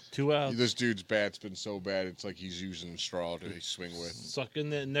 2 outs. This dude's bat's been so bad, it's like he's using straw to swing with. Sucking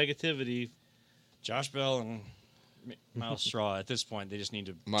that negativity. Josh Bell and Miles Straw, at this point, they just need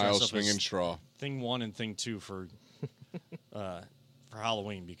to Miles swinging straw. Thing 1 and thing 2 for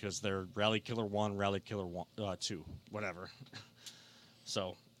Halloween because they're Rally Killer 1, Rally Killer 2, whatever.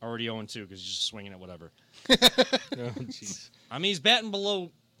 So, already 0-2 because he's just swinging at whatever. Oh, jeez. I mean, he's batting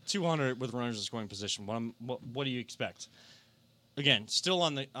below 200 with runners in scoring position. What do you expect? Again, still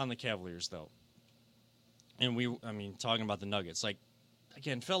on the Cavaliers though, and talking about the Nuggets, like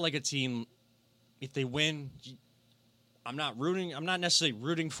again, felt like a team. If they win, I'm not necessarily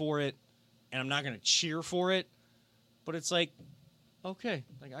rooting for it, and I'm not going to cheer for it. But it's like, okay,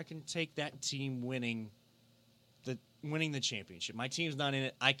 like I can take that team winning the championship. My team's not in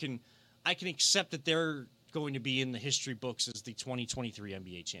it. I can accept that they're going to be in the history books as the 2023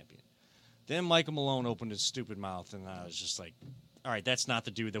 NBA champion. Then Michael Malone opened his stupid mouth, and I was just like, all right, that's not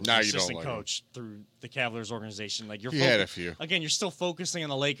the dude that was the assistant coach through the Cavaliers organization. Like he had a few. Again, you're still focusing on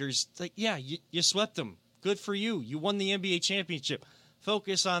the Lakers. It's like, yeah, you swept them. Good for you. You won the NBA championship.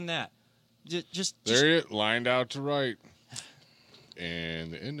 Focus on that. There, lined out to right.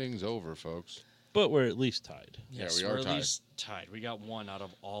 And the ending's over, folks. But we're at least tied. Yes, yeah, we are at least tied. We got one out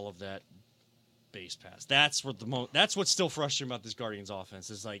of all of that base pass. That's what's still frustrating about this Guardians offense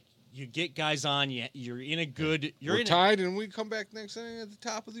is like you get guys on, you're in a good. We're tied, and we come back next inning at the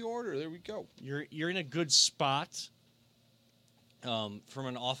top of the order. There we go. You're in a good spot. From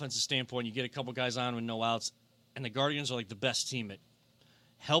an offensive standpoint, you get a couple guys on with no outs, and the Guardians are like the best team at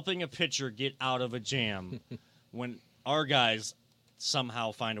helping a pitcher get out of a jam when our guys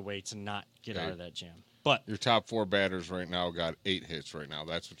somehow find a way to not get out of that jam. But your top 4 batters right now got 8 hits right now.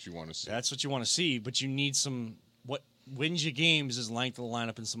 That's what you want to see. That's what you want to see, but you need some – what wins you games is length of the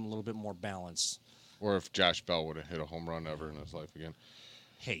lineup and some a little bit more balance. Or if Josh Bell would have hit a home run ever in his life again.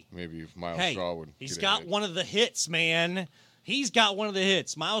 Hey. Maybe if Miles Straw would he's get got one of the hits, man. He's got one of the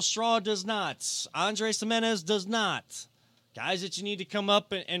hits. Miles Straw does not. Andres Jimenez does not. Guys that you need to come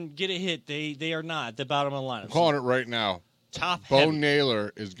up and get a hit, they are not at the bottom of the lineup. I'm calling it right now. Top Bo heavy.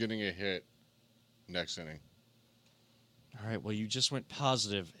 Naylor is getting a hit next inning. All right, well, you just went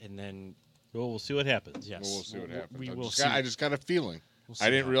positive, and then Well, we'll see what happens. yes, We'll see what happens. We will I just got a feeling. We'll see I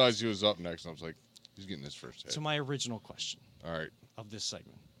didn't what realize he was up next. And I was like, he's getting this first hit. To my original question All right. of this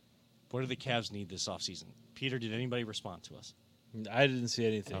segment, what do the Cavs need this offseason? Peter, did anybody respond to us? I didn't see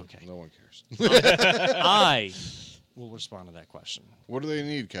anything. Okay. No one cares. I will respond to that question. What do they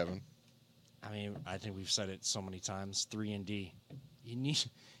need, Kevin? I mean, I think we've said it so many times. 3-and-D. You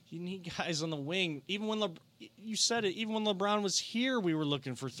need guys on the wing. Even when you said it, even when LeBron was here, we were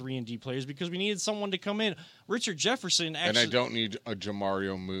looking for 3-and-D players because we needed someone to come in. Richard Jefferson actually. And I don't need a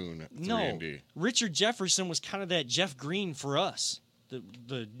Jamario Moon 3-and-D. No, Richard Jefferson was kind of that Jeff Green for us.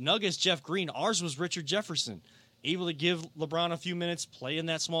 The Nuggets Jeff Green. Ours was Richard Jefferson, able to give LeBron a few minutes, play in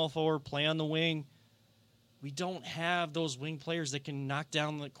that small forward, play on the wing. We don't have those wing players that can knock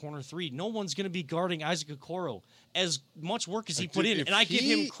down the corner 3. No one's going to be guarding Isaac Okoro. As much work as he put in, and I give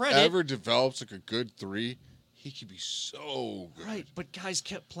him credit. If he ever develops like a good 3, he could be so good. Right, but guys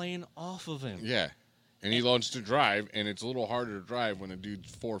kept playing off of him. Yeah. And he learns to drive, and it's a little harder to drive when a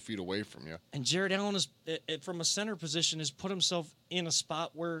dude's 4 feet away from you. And Jared Allen, is from a center position, has put himself in a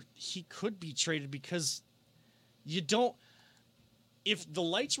spot where he could be traded because you don't – if the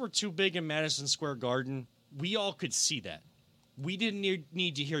lights were too big in Madison Square Garden, we all could see that. We didn't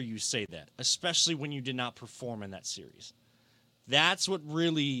need to hear you say that, especially when you did not perform in that series. That's what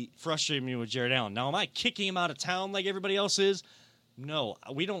really frustrated me with Jared Allen. Now, am I kicking him out of town like everybody else is? No,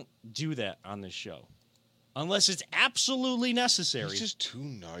 we don't do that on this show. Unless it's absolutely necessary. He's just too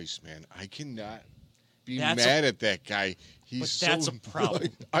nice, man. I cannot be mad at that guy. That's a problem.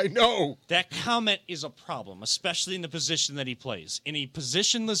 I know. That comment is a problem, especially in the position that he plays. In a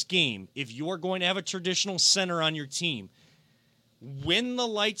positionless game, if you are going to have a traditional center on your team, when the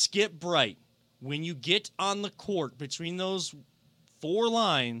lights get bright, when you get on the court between those 4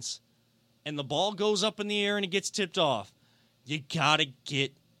 lines and the ball goes up in the air and it gets tipped off, you got to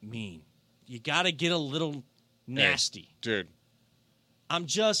get mean. You got to get a little nasty. Hey, dude. I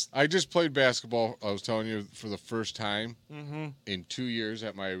just played basketball, I was telling you, for the first time in 2 years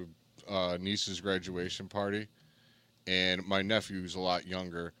at my niece's graduation party. And my nephew, who's a lot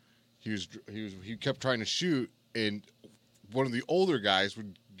younger, he kept trying to shoot, and one of the older guys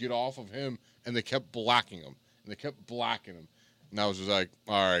would get off of him, and they kept blocking him. And I was just like,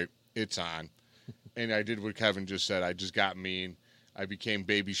 all right, it's on. And I did what Kevin just said. I just got mean. I became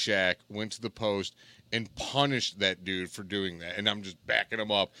Baby Shaq, went to the post, and punished that dude for doing that. And I'm just backing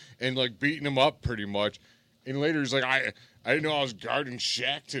him up and, like, beating him up pretty much. And later he's like, I didn't know I was guarding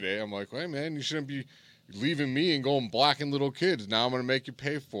Shaq today. I'm like, hey, man, you shouldn't be leaving me and going blocking little kids. Now I'm going to make you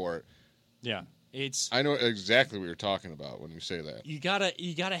pay for it. Yeah. I know exactly what you're talking about when you say that. You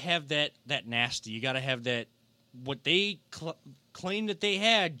gotta have that nasty. You gotta have that what they claim that they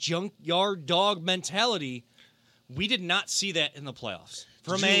had, junkyard dog mentality. We did not see that in the playoffs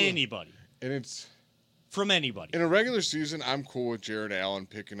from anybody. And it's from anybody. In a regular season, I'm cool with Jared Allen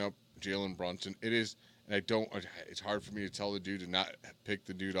picking up Jalen Brunson. It is, and it's hard for me to tell the dude to not pick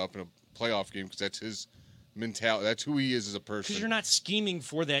the dude up in a playoff game because that's his mentality. That's who he is as a person. Because you're not scheming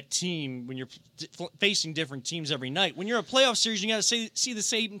for that team when you're facing different teams every night. When you're a playoff series, you got to see the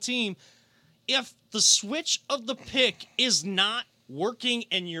same team. If the switch of the pick is not working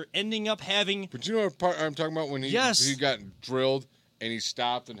and you're ending up having... But you know what part I'm talking about? When he got drilled and he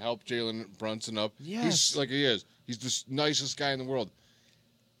stopped and helped Jalen Brunson up? Yes. He's like he is. He's the nicest guy in the world.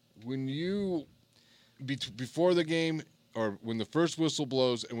 When you... Before the game... or when the first whistle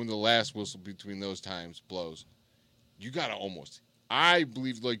blows and when the last whistle between those times blows, you got to I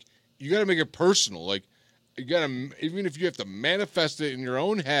believe, like, you got to make it personal. Like, you got to, even if you have to manifest it in your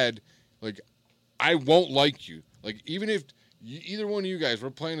own head, like, I won't like you. Like, even if either one of you guys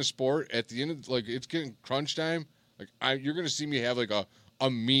were playing a sport, at the end of, like, it's getting crunch time, like, you're going to see me have, like, a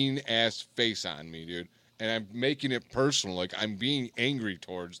mean-ass face on me, dude. And I'm making it personal. Like, I'm being angry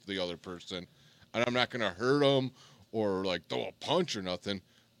towards the other person. And I'm not going to hurt them or, like, throw a punch or nothing,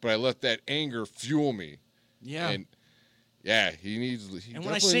 but I let that anger fuel me. Yeah. And, yeah, he and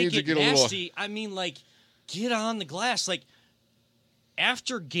when I say get nasty, I mean, like, get on the glass. Like,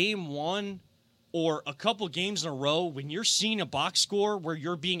 after game 1, or a couple games in a row when you're seeing a box score where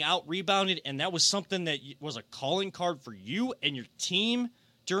you're being out-rebounded and that was something that was a calling card for you and your team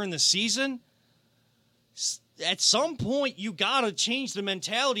during the season, at some point you got to change the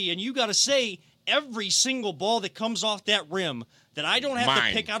mentality and you got to say every single ball that comes off that rim that I don't have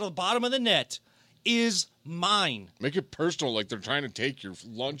to pick out of the bottom of the net is mine. Make it personal, like they're trying to take your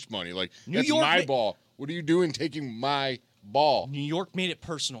lunch money. Like, New that's York my ball. What are you doing taking my ball? New York made it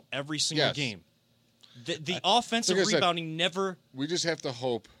personal every single Yes. game. The offensive like I said, rebounding we just have to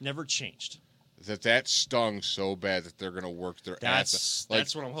hope never changed. that stung so bad that they're going to work their ass off.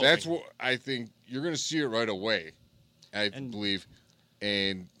 That's what I'm hoping. That's what I think you're going to see it right away, I believe.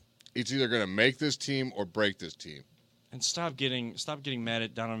 And it's either going to make this team or break this team. And stop getting mad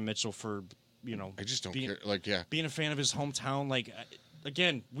at Donovan Mitchell for, I just don't care. Like, yeah. being a fan of his hometown. Like,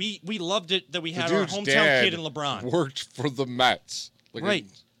 again, we loved it that we had The our dude's hometown dad kid in LeBron. Worked for the Mets. Like, Right.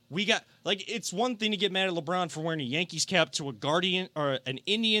 We got, like, it's one thing to get mad at LeBron for wearing a Yankees cap to an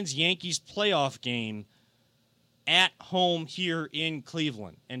Indians-Yankees playoff game at home here in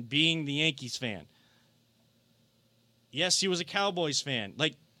Cleveland and being the Yankees fan. Yes, he was a Cowboys fan.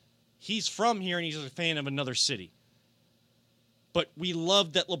 Like, he's from here and he's a fan of another city. But we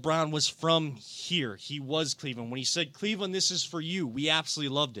loved that LeBron was from here. He was Cleveland. When he said, Cleveland, this is for you, we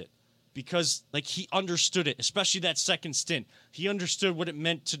absolutely loved it. Because, like, he understood it, especially that second stint. He understood what it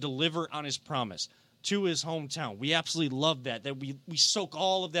meant to deliver on his promise to his hometown. We absolutely loved that we soak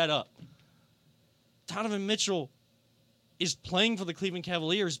all of that up. Donovan Mitchell is playing for the Cleveland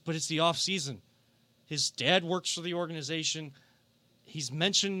Cavaliers, but it's the offseason. His dad works for the organization. He's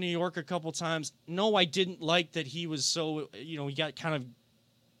mentioned New York a couple times. No, I didn't like that he was so, he got kind of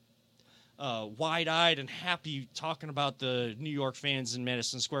wide-eyed and happy talking about the New York fans in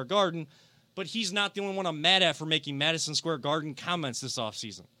Madison Square Garden, but he's not the only one I'm mad at for making Madison Square Garden comments this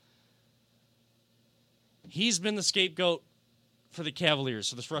offseason. He's been the scapegoat for the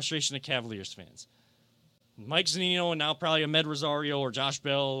Cavaliers, for the frustration of Cavaliers fans. Mike Zunino and now probably Ahmed Rosario or Josh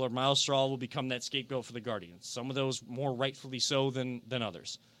Bell or Miles Straw will become that scapegoat for the Guardians. Some of those more rightfully so than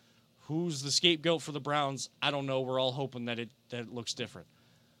others. Who's the scapegoat for the Browns? I don't know. We're all hoping that it looks different.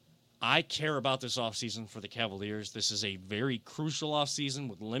 I care about this offseason for the Cavaliers. This is a very crucial offseason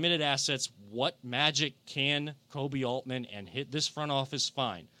with limited assets. What magic can Kobe Altman and hit this front office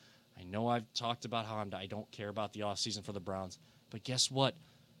find? I know I've talked about how I don't care about the offseason for the Browns, but guess what?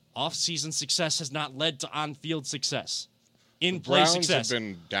 Off-season success has not led to on-field success. In-play success. The Browns have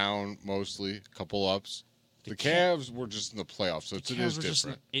been down mostly, a couple ups. The Cavs were just in the playoffs, so it is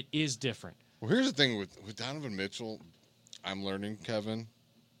different. It is different. Well, here's the thing with Donovan Mitchell, I'm learning, Kevin,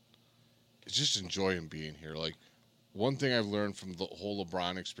 is just enjoy him being here. Like, one thing I've learned from the whole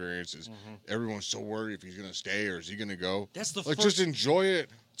LeBron experience is everyone's so worried if he's going to stay or is he going to go. That's the like, first, just enjoy it.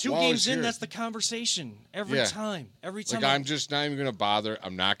 Two games in, that's the conversation every time. Every time. Like, I'm just not even going to bother.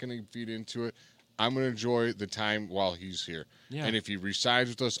 I'm not going to feed into it. I'm going to enjoy the time while he's here. Yeah. And if he resigns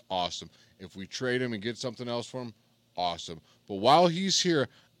with us, awesome. If we trade him and get something else for him, awesome. But while he's here,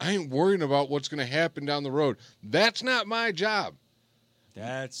 I ain't worrying about what's going to happen down the road. That's not my job.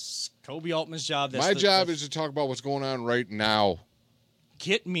 That's Kobe Altman's job. My job is to talk about what's going on right now.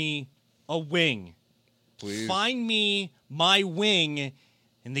 Get me a wing. Please. Find me my wing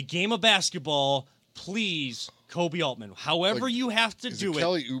in the game of basketball, please, Kobe Altman. However you have to do it.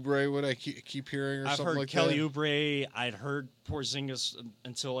 Kelly Oubre, what I keep hearing, or I've something heard like Kelly that? Oubre. I'd heard Porzingis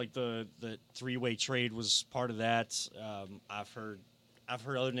until like the three-way trade was part of that. I've heard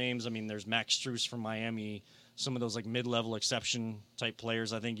other names. I mean, there's Max Strus from Miami. Some of those like mid-level exception type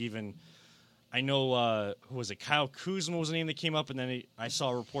players. I think even I know who was it? Kyle Kuzma was the name that came up, and then I saw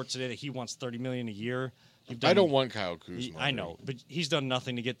a report today that he wants $30 million a year. I don't want Kyle Kuzma. I know, but he's done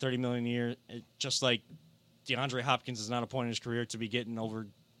nothing to get $30 million a year. Just like DeAndre Hopkins is not a point in his career to be getting over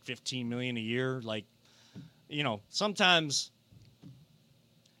 $15 million a year. Like, sometimes,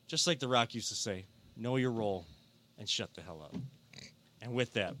 just like The Rock used to say, know your role and shut the hell up. And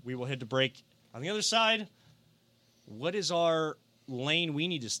with that, we will head to break. On the other side, what is our lane we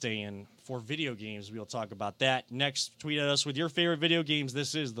need to stay in for video games? We'll talk about that next. Tweet at us with your favorite video games.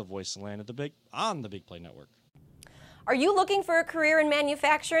 This is the Voice of the Land on the Big Play Network. Are you looking for a career in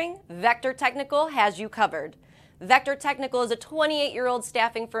manufacturing? Vector Technical has you covered. Vector Technical is a 28-year-old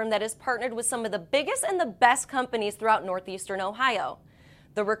staffing firm that has partnered with some of the biggest and the best companies throughout northeastern Ohio.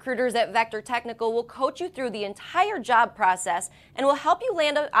 The recruiters at Vector Technical will coach you through the entire job process and will help you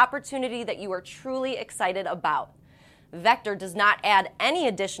land an opportunity that you are truly excited about. Vector does not add any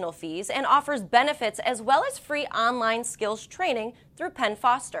additional fees and offers benefits as well as free online skills training through Penn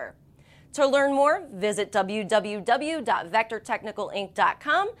Foster. To learn more, visit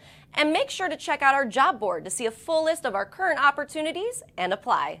www.vectortechnicalinc.com and make sure to check out our job board to see a full list of our current opportunities and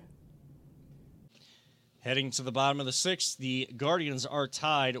apply. Heading to the bottom of the sixth, the Guardians are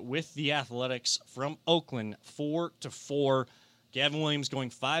tied with the Athletics from Oakland, 4-4. Gavin Williams going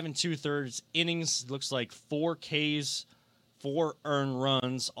 5 2/3 innings. Looks like 4 Ks, 4 earned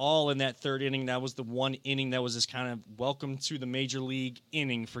runs, all in that third inning. That was the one inning that was this kind of welcome to the major league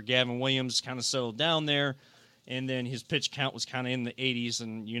inning for Gavin Williams. Kind of settled down there, and then his pitch count was kind of in the 80s.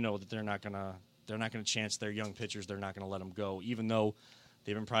 And you know that they're not gonna chance their young pitchers. They're not gonna let them go, even though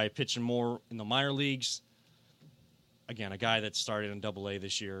they've been probably pitching more in the minor leagues. Again, a guy that started in Double-A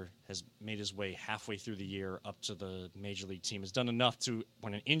this year has made his way halfway through the year up to the major league team. Has done enough to,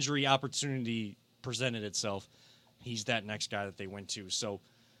 when an injury opportunity presented itself, he's that next guy that they went to. So,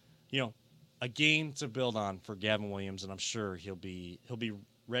 you know, a game to build on for Gavin Williams, and I'm sure he'll be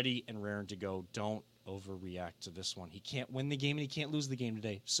ready and raring to go. Don't overreact to this one. He can't win the game and he can't lose the game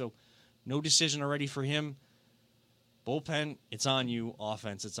today. So, no decision already for him. Bullpen, it's on you.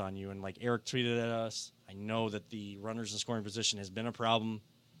 Offense, it's on you. And like Eric tweeted at us, I know that the runners in scoring position has been a problem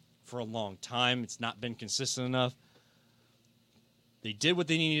for a long time. It's not been consistent enough. They did what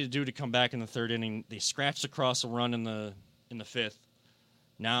they needed to do to come back in the third inning. They scratched across a run in the fifth.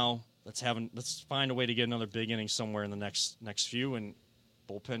 Now let's find a way to get another big inning somewhere in the next few, and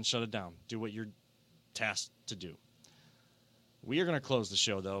bullpen, shut it down. Do what you're tasked to do. We are going to close the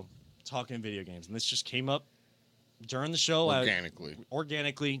show though talking video games, and this just came up during the show.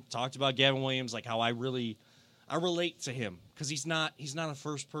 Organically talked about Gavin Williams, like how I relate to him because he's not a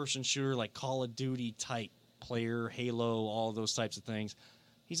first person shooter like Call of Duty type player, Halo, all those types of things.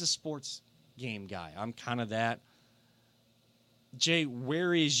 He's a sports game guy. I'm kind of that. Jay,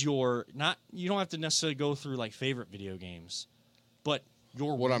 where is your you don't have to necessarily go through like favorite video games, but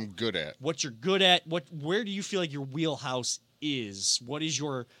what I'm good at. What you're good at, where do you feel like your wheelhouse is? What is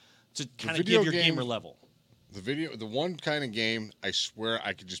your to kind of give your gamer level? The one kind of game I swear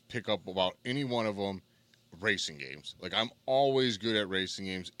I could just pick up about any one of them, racing games. Like I'm always good at racing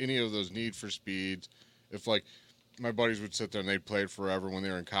games. Any of those Need for Speeds. If like my buddies would sit there and they'd play it forever when they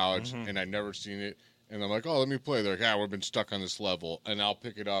were in college, and I'd never seen it, and I'm like, oh, let me play. They're like, we've been stuck on this level, and I'll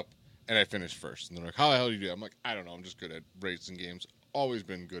pick it up, and I finish first. And they're like, how the hell do you do that? I'm like, I don't know. I'm just good at racing games. Always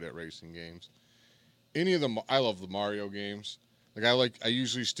been good at racing games. Any of them, I love the Mario games. I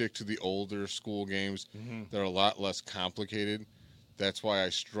usually stick to the older school games that are a lot less complicated. That's why I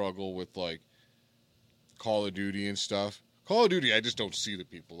struggle with like Call of Duty and stuff. Call of Duty, I just don't see the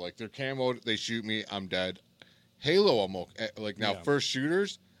people. Like they're camoed, they shoot me, I'm dead. Halo, I'm okay. Like now, first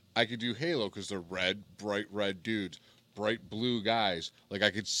shooters, I could do Halo because they're red, bright red dudes, bright blue guys. Like I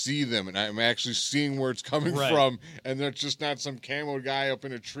could see them, and I'm actually seeing where it's coming from, and they're just not some camoed guy up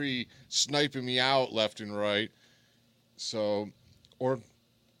in a tree sniping me out left and right. So. Or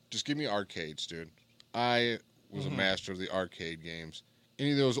just give me arcades, dude. I was a master of the arcade games.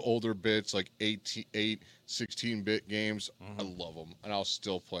 Any of those older bits, like 16-bit games, I love them. And I'll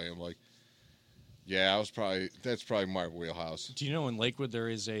still play them. Like, that's probably my wheelhouse. Do you know in Lakewood there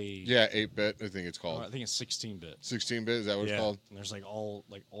is a... Yeah, 8-bit, I think it's called. I think it's 16-bit. 16-bit, is that what it's called? And there's like all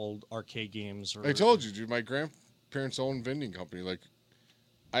like old arcade games. I told you, dude, my grandparents owned vending company. Like,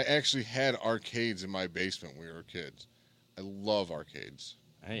 I actually had arcades in my basement when we were kids. I love arcades.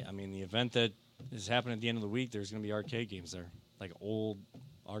 Hey, I mean, the event that is happening at the end of the week, there's going to be arcade games there. Like old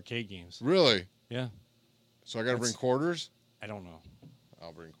arcade games. Really? Yeah. So I got to bring quarters? I don't know.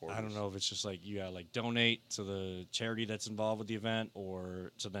 I'll bring quarters. I don't know if it's just like you got to like donate to the charity that's involved with the event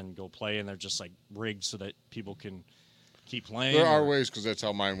or to then go play and they're just like rigged so that people can keep playing. There are ways because that's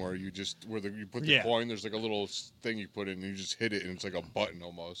how mine were. You just, you put the coin, there's like a little thing you put in and you just hit it and it's like a button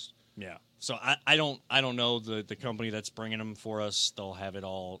almost. Yeah. So I don't know the company that's bringing them for us. They'll have it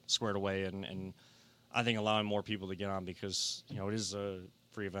all squared away, and I think allowing more people to get on because it is a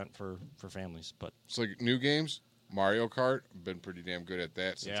free event for families. But it's like new games, Mario Kart. I've been pretty damn good at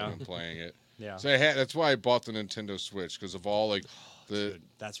that since I've been playing it. Yeah. So that's why I bought the Nintendo Switch because of all like the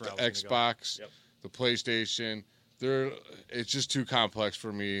Xbox, the PlayStation. It's just too complex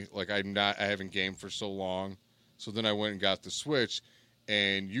for me. Like I haven't gamed for so long, so then I went and got the Switch.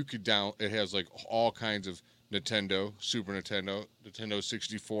 And you could it has like all kinds of Nintendo, Super Nintendo, Nintendo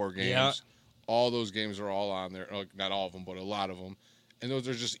 64 games. Yeah. All those games are all on there. Like, not all of them, but a lot of them. And those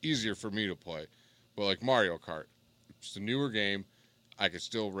are just easier for me to play. But like Mario Kart, it's a newer game. I could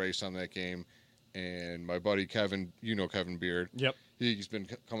still race on that game. And my buddy Kevin, Kevin Beard. Yep. He's been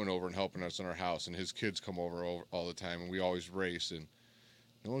coming over and helping us in our house. And his kids come over all the time. And we always race. And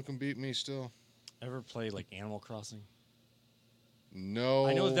no one can beat me still. Ever play like Animal Crossing? No.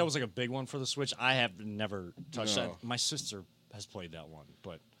 I know that was like a big one for the Switch. I have never touched No. that. My sister has played that one,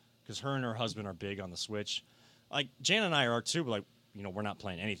 but because her and her husband are big on the Switch. Like Jan and I are too. But like, you know, we're not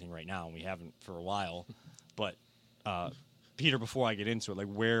playing anything right now, and we haven't for a while. But Peter, before I get into it, like,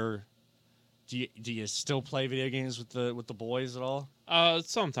 where do you still play video games with the boys at all?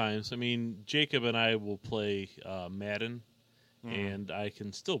 Sometimes. I mean, Jacob and I will play Madden, and I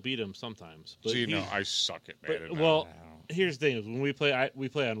can still beat him sometimes. But So I suck at Madden. now. well, here's the thing: is when we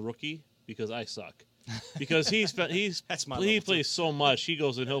play on rookie because I suck. Because That's my he level, plays so much. He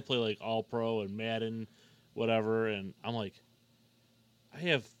goes and he'll play like All Pro and Madden, whatever, and I'm like, I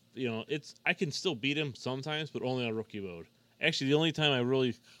have I can still beat him sometimes, but only on rookie mode. Actually, the only time I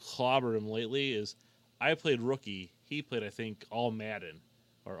really clobbered him lately is I played rookie. He played, I think, all Madden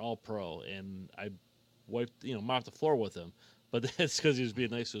or All Pro, and I wiped mopped the floor with him. But that's because he was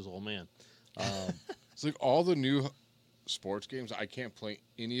being nice to his old man. It's like all the new sports games. I can't play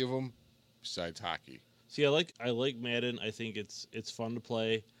any of them besides hockey. See, I like Madden. I think it's fun to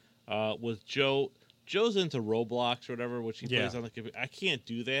play. With Joe, Joe's into Roblox or whatever, which he plays on the computer. I can't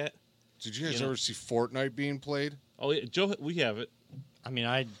do that. Did you guys ever see Fortnite being played? Oh, yeah, Joe, we have it. I mean,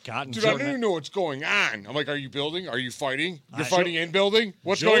 I'd gotten. Dude, I don't even know what's going on. I'm like, are you building? Are you fighting? You're I- fighting in building?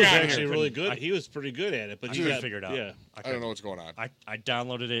 What's Joe going was on actually here? really good. He was pretty good at it, but I he couldn't got figure it out. Yeah, I don't know what's going on. I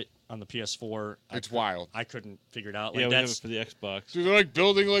downloaded it on the PS4. It's wild. I couldn't figure it out. yeah, Like, we have it that's for the Xbox. Dude, they're like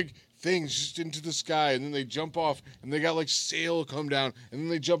building like things just into the sky, and then they jump off, and they got like sail come down, and then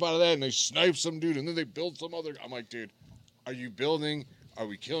they jump out of that, and they snipe some dude, and then they build some other. I'm like, dude, are you building? Are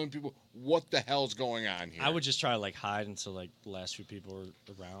we killing people? What the hell's going on here? I would just try to like hide until like the last few people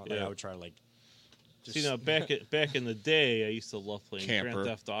were around. Like, Yeah. I would try to like. Just, See, now back in the day, I used to love playing Camper. Grand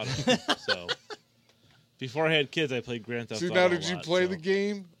Theft Auto. So before I had kids, I played Grand Theft See, Auto. now a did you lot, play so. the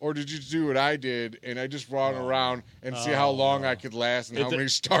game, or did you do what I did, and I just run around and see how long I could last and It how de- many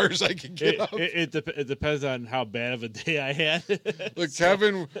stars I could get up? It depends on how bad of a day I had. Look,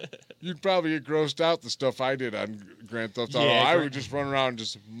 Kevin, you'd probably get grossed out the stuff I did on Grand Theft Auto. Yeah, I would just run around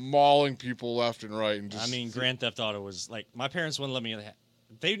just mauling people left and right, and just. I mean, Grand Theft Auto was like my parents wouldn't let me.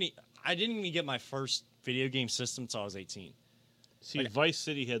 I didn't even get my first video game system until I was 18. See, Vice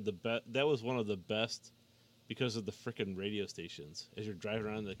City had the best. That was one of the best because of the frickin' radio stations. As you're driving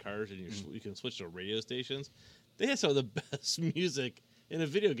around in the cars and you can switch to radio stations, they had some of the best music in a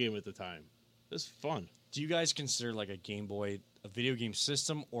video game at the time. It was fun. Do you guys consider like a Game Boy a video game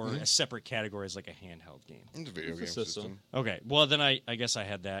system or a separate category as like a handheld game? It's a video It's a game system. system. Okay, well then I guess I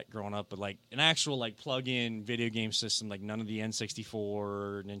had that growing up, but like an actual like plug-in video game system, like none of the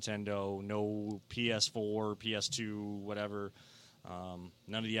N64, Nintendo, no PS4, PS2, whatever, none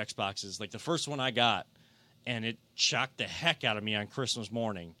of the Xboxes. Like the first one I got, and it shocked the heck out of me on Christmas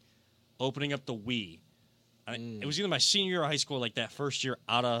morning, opening up the Wii. It was either my senior year of high school, or like that first year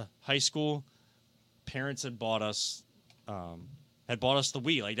out of high school. Parents had bought us the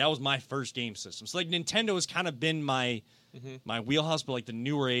Wii. Like that was my first game system. So like Nintendo has kind of been my my wheelhouse, but like the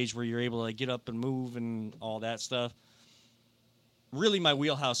newer age where you're able to like get up and move and all that stuff. Really, my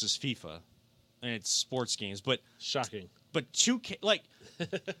wheelhouse is FIFA, and it's sports games. But Shocking. 2K, like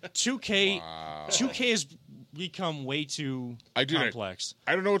 2K, 2K has become way too complex.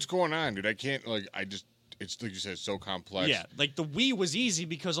 I don't know what's going on, dude. I can't it's like you said, it's so complex. Yeah, like the Wii was easy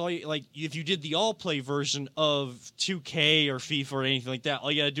because if you did the all play version of 2K or FIFA or anything like that,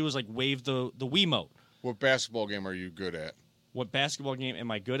 all you gotta do is like wave the Wiimote. What basketball game are you good at? What basketball game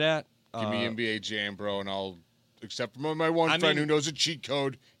am I good at? Give me NBA Jam, bro, and I'll. Except for my one friend who knows a cheat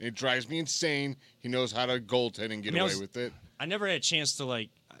code, and it drives me insane. He knows how to goaltend and get away with it. I never had a chance to like.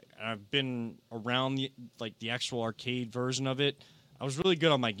 I've been around the actual arcade version of it. I was really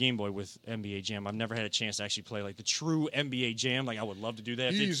good on my Game Boy with NBA Jam. I've never had a chance to actually play like the true NBA Jam. Like I would love to do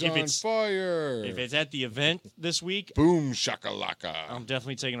that. He's if on fire. If it's at the event this week, Boom shakalaka. I'm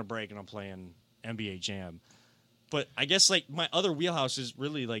definitely taking a break and I'm playing NBA Jam. But I guess like my other wheelhouse is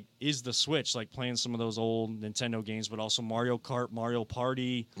really like is the Switch, like playing some of those old Nintendo games, but also Mario Kart, Mario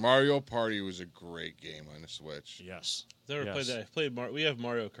Party. Mario Party was a great game on the Switch. Yes. Never played that. I played we have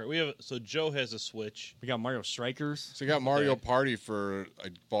Mario Kart. So Joe has a Switch. We got Mario Strikers. So I got Mario Party I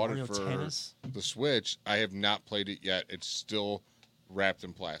bought Mario it for Tennis? the Switch. I have not played it yet. It's still wrapped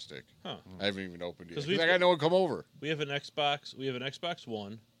in plastic. Huh. I haven't even opened it yet. 'Cause I got no one come over. We have an Xbox. We have an Xbox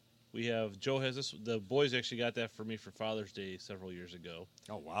One. Joe has this. The boys actually got that for me for Father's Day several years ago.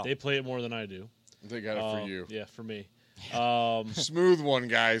 Oh wow. They play it more than I do. They got it for you. Yeah, for me. Smooth one,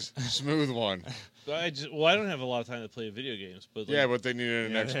 guys. Smooth one. I don't have a lot of time to play video games, but Yeah, but they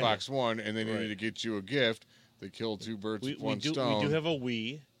needed an Xbox One, and they needed Right. to get you a gift. They killed two birds with one do, stone. We do have a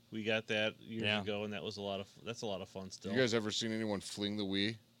Wii. We got that years ago, and that's a lot of fun still. You guys ever seen anyone fling the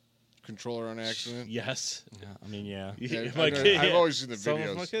Wii controller on accident? Yes. Yeah, I mean, yeah. I've always seen the Some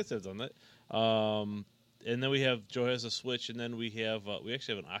videos. of my kids have done that. And then we have Joe has a Switch, and then we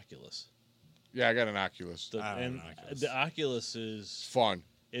actually have an Oculus. Yeah, I got an Oculus. The Oculus is Fun.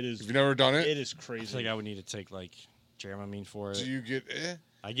 It is. Have you never done it? It is I crazy. feel like I would need to take like Dramamine for it. Do you get?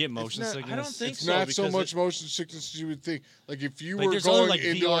 I get motion sickness. I don't think It's so. not so because much motion sickness as you would think. Like if you Like, were there's going other like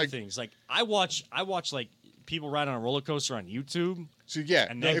into VR like things. Like I watch like people ride on a roller coaster on YouTube. so yeah.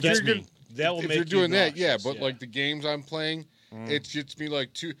 And that if gets you're me. That will if make you're doing you that, yeah. nauseous, But like the games I'm playing, it gets me like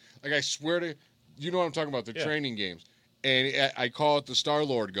like I swear to you know what I'm talking about, the training games, and I call it the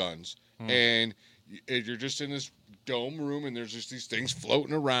Star-Lord guns, and you're just in this dome room, and there's just these things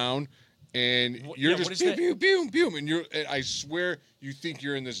floating around. And you're just boom, boom, boom, and I swear you think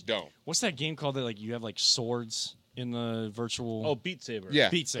you're in this dome. What's that game called that like you have like swords in the virtual? Oh, Beat Saber. Yeah,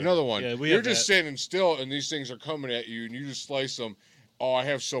 Beat Saber. another one. Yeah, you're just standing still, and these things are coming at you, and you just slice them. Oh, I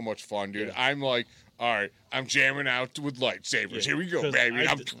have so much fun, dude. Yeah. I'm like, all right, I'm jamming out with lightsabers. Yeah, here we go, baby.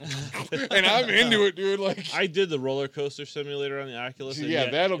 and I'm into it, dude. Like I did the roller coaster simulator on the Oculus. Yeah,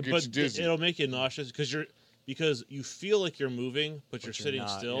 that'll get you dizzy. It'll make you nauseous because you feel like you're moving, but you're sitting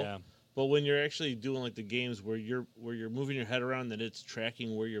not, still. Yeah. But when you're actually doing like the games where you're moving your head around, that it's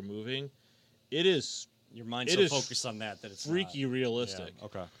tracking where you're moving, it is your mind's so focused on that it's freaky realistic. Yeah.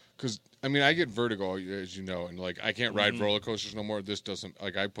 Okay. Because I mean, I get vertigo, as you know, and like I can't ride roller coasters no more. This doesn't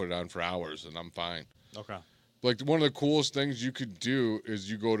like I put it on for hours and I'm fine. Okay. Like one of the coolest things you could do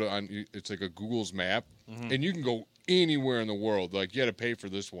is you go to it's like a Google's map, and you can go anywhere in the world. Like you had to pay for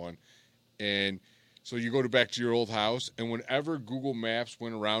this one, and so you go back to your old house, and whenever Google Maps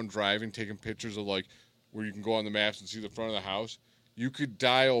went around driving, taking pictures of like where you can go on the maps and see the front of the house, you could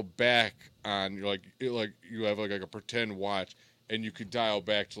dial back on you have like a pretend watch, and you could dial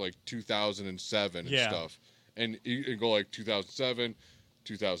back to like 2007 and stuff, and you can go like 2007,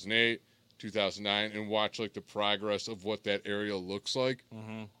 2008, 2009, and watch like the progress of what that area looks like.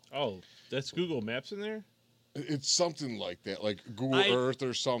 Mm-hmm. Oh, that's Google Maps in there. It's something like that, like Google Earth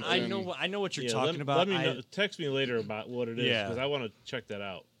or something. I know what you're talking about. Let me know, text me later about what it is because I want to check that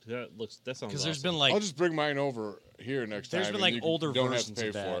out. That sounds because there's awesome. been like I'll just bring mine over here next time. There's been like older don't versions have to pay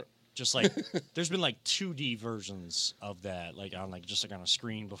of that. for it. Just like there's been like 2D versions of that, like on like just like on a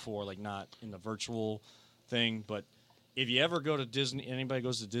screen before, like not in the virtual thing. But if you ever go to Disney, anybody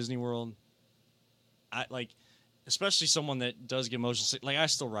goes to Disney World, I like. Especially someone that does get motion sick. Like, I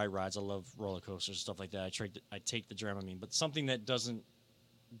still ride rides. I love roller coasters, stuff like that. I take the Dramamine. But something that doesn't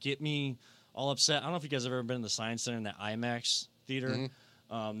get me all upset, I don't know if you guys have ever been in the Science Center in that IMAX theater.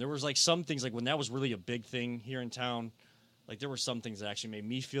 There was, like, some things, like, when that was really a big thing here in town, like, there were some things that actually made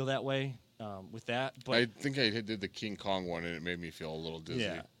me feel that way with that. But I think I did the King Kong one, and it made me feel a little dizzy.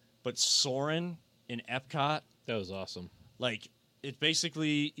 Yeah. But Soarin' in Epcot. That was awesome. Like, it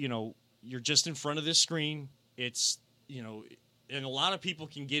basically, you're just in front of this screen. It's, and a lot of people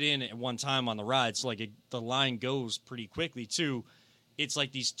can get in at one time on the ride. So, like, the line goes pretty quickly, too. It's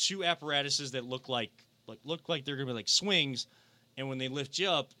like these two apparatuses that look like they're going to be like swings. And when they lift you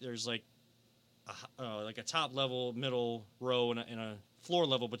up, there's like a top level, middle row, and a floor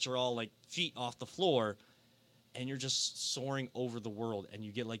level, but you're all like feet off the floor. And you're just soaring over the world. And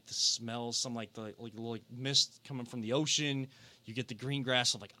you get like the smells, some like the like mist coming from the ocean. You get the green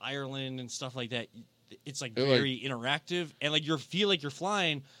grass of like Ireland and stuff like that. It's like very interactive, and like you feel like you're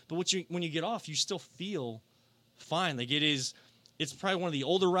flying, but when you get off, you still feel fine. Like it's probably one of the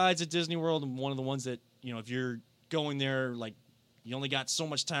older rides at Disney World, and one of the ones that if you're going there, like you only got so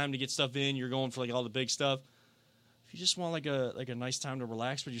much time to get stuff in. You're going for like all the big stuff. If you just want like a nice time to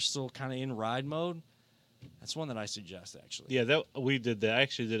relax, but you're still kind of in ride mode, that's one that I suggest actually. Yeah, we did that. I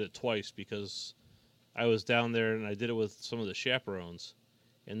actually did it twice because I was down there and I did it with some of the chaperones.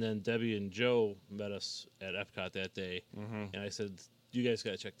 And then Debbie and Joe met us at Epcot that day, and I said, "You guys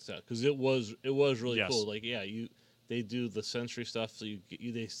got to check this out because it was really cool. Like, they do the sensory stuff. So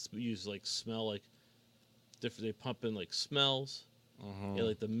they use like smell like different. They pump in like smells,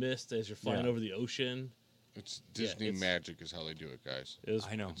 like the mist as you're flying over the ocean. It's Disney magic is how they do it, guys.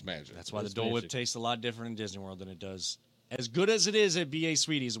 I know it's magic. That's why the Dole Whip tastes a lot different in Disney World than it does as good as it is at BA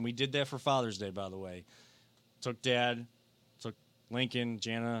Sweeties, and we did that for Father's Day, by the way. Took Dad. Lincoln,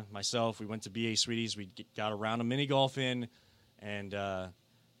 Jana, myself, we went to BA Sweeties. We got a round of mini golf in and got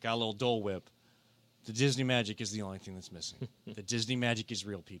a little Dole Whip. The Disney magic is the only thing that's missing. The Disney magic is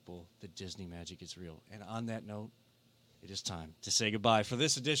real, people. The Disney magic is real. And on that note, it is time to say goodbye for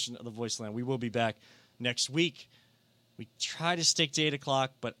this edition of the Voiceland. We will be back next week. We try to stick to 8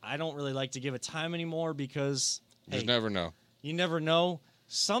 o'clock, but I don't really like to give a time anymore because, you never know. You never know.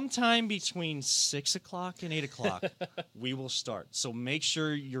 sometime between 6 o'clock and 8 o'clock, we will start. So make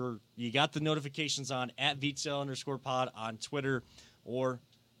sure you got the notifications on at VTL_pod on Twitter, or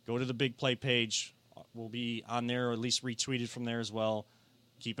go to the Big Play page. We'll be on there, or at least retweeted from there as well.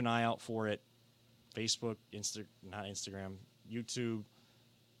 Keep an eye out for it. Facebook, not Instagram, YouTube,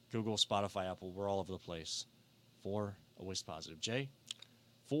 Google, Spotify, Apple. We're all over the place. For Always Positive. Jay,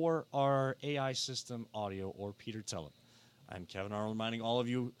 for our AI system audio, or Peter Tellem, I'm Kevin Arnold, reminding all of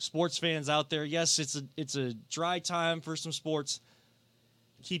you sports fans out there, yes, it's a dry time for some sports.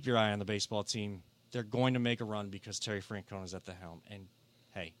 Keep your eye on the baseball team. They're going to make a run because Terry Francona is at the helm. And,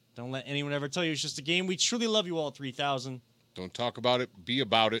 hey, don't let anyone ever tell you it's just a game. We truly love you all, 3,000. Don't talk about it. Be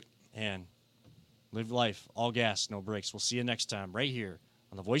about it. And live life, all gas, no brakes. We'll see you next time right here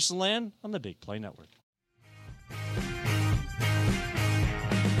on the Voice of the Land on the Big Play Network.